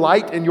carry your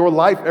light and your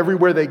life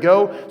everywhere they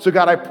go. So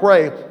God, I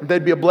pray that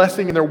they'd be a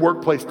blessing in their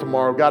workplace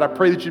tomorrow. God, I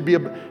pray that you'd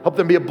help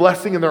them be a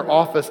blessing in their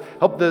office.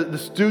 Help the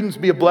students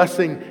be a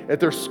blessing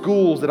at their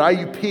schools, at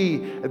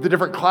IUP, at the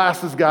different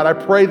classes, God. I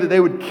pray that they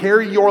would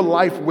carry your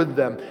life with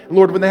them. And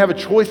Lord, when they have a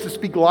choice to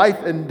speak life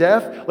and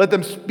death, let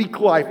them speak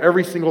life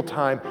every single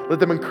time. Let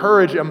them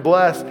encourage and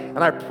bless. And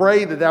I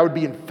pray that that would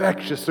be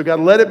infectious. So God,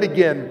 let it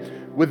begin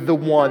with the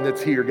one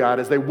that's here, God.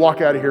 As they walk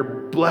out of here,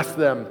 bless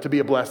them to be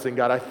a blessing,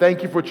 God. I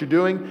thank you for what you're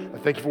doing. I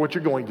thank you for what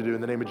you're going to do.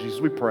 In the name of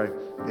Jesus, we pray.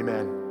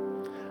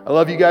 Amen. I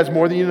love you guys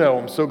more than you know.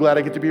 I'm so glad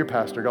I get to be your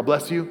pastor. God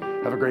bless you.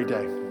 Have a great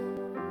day.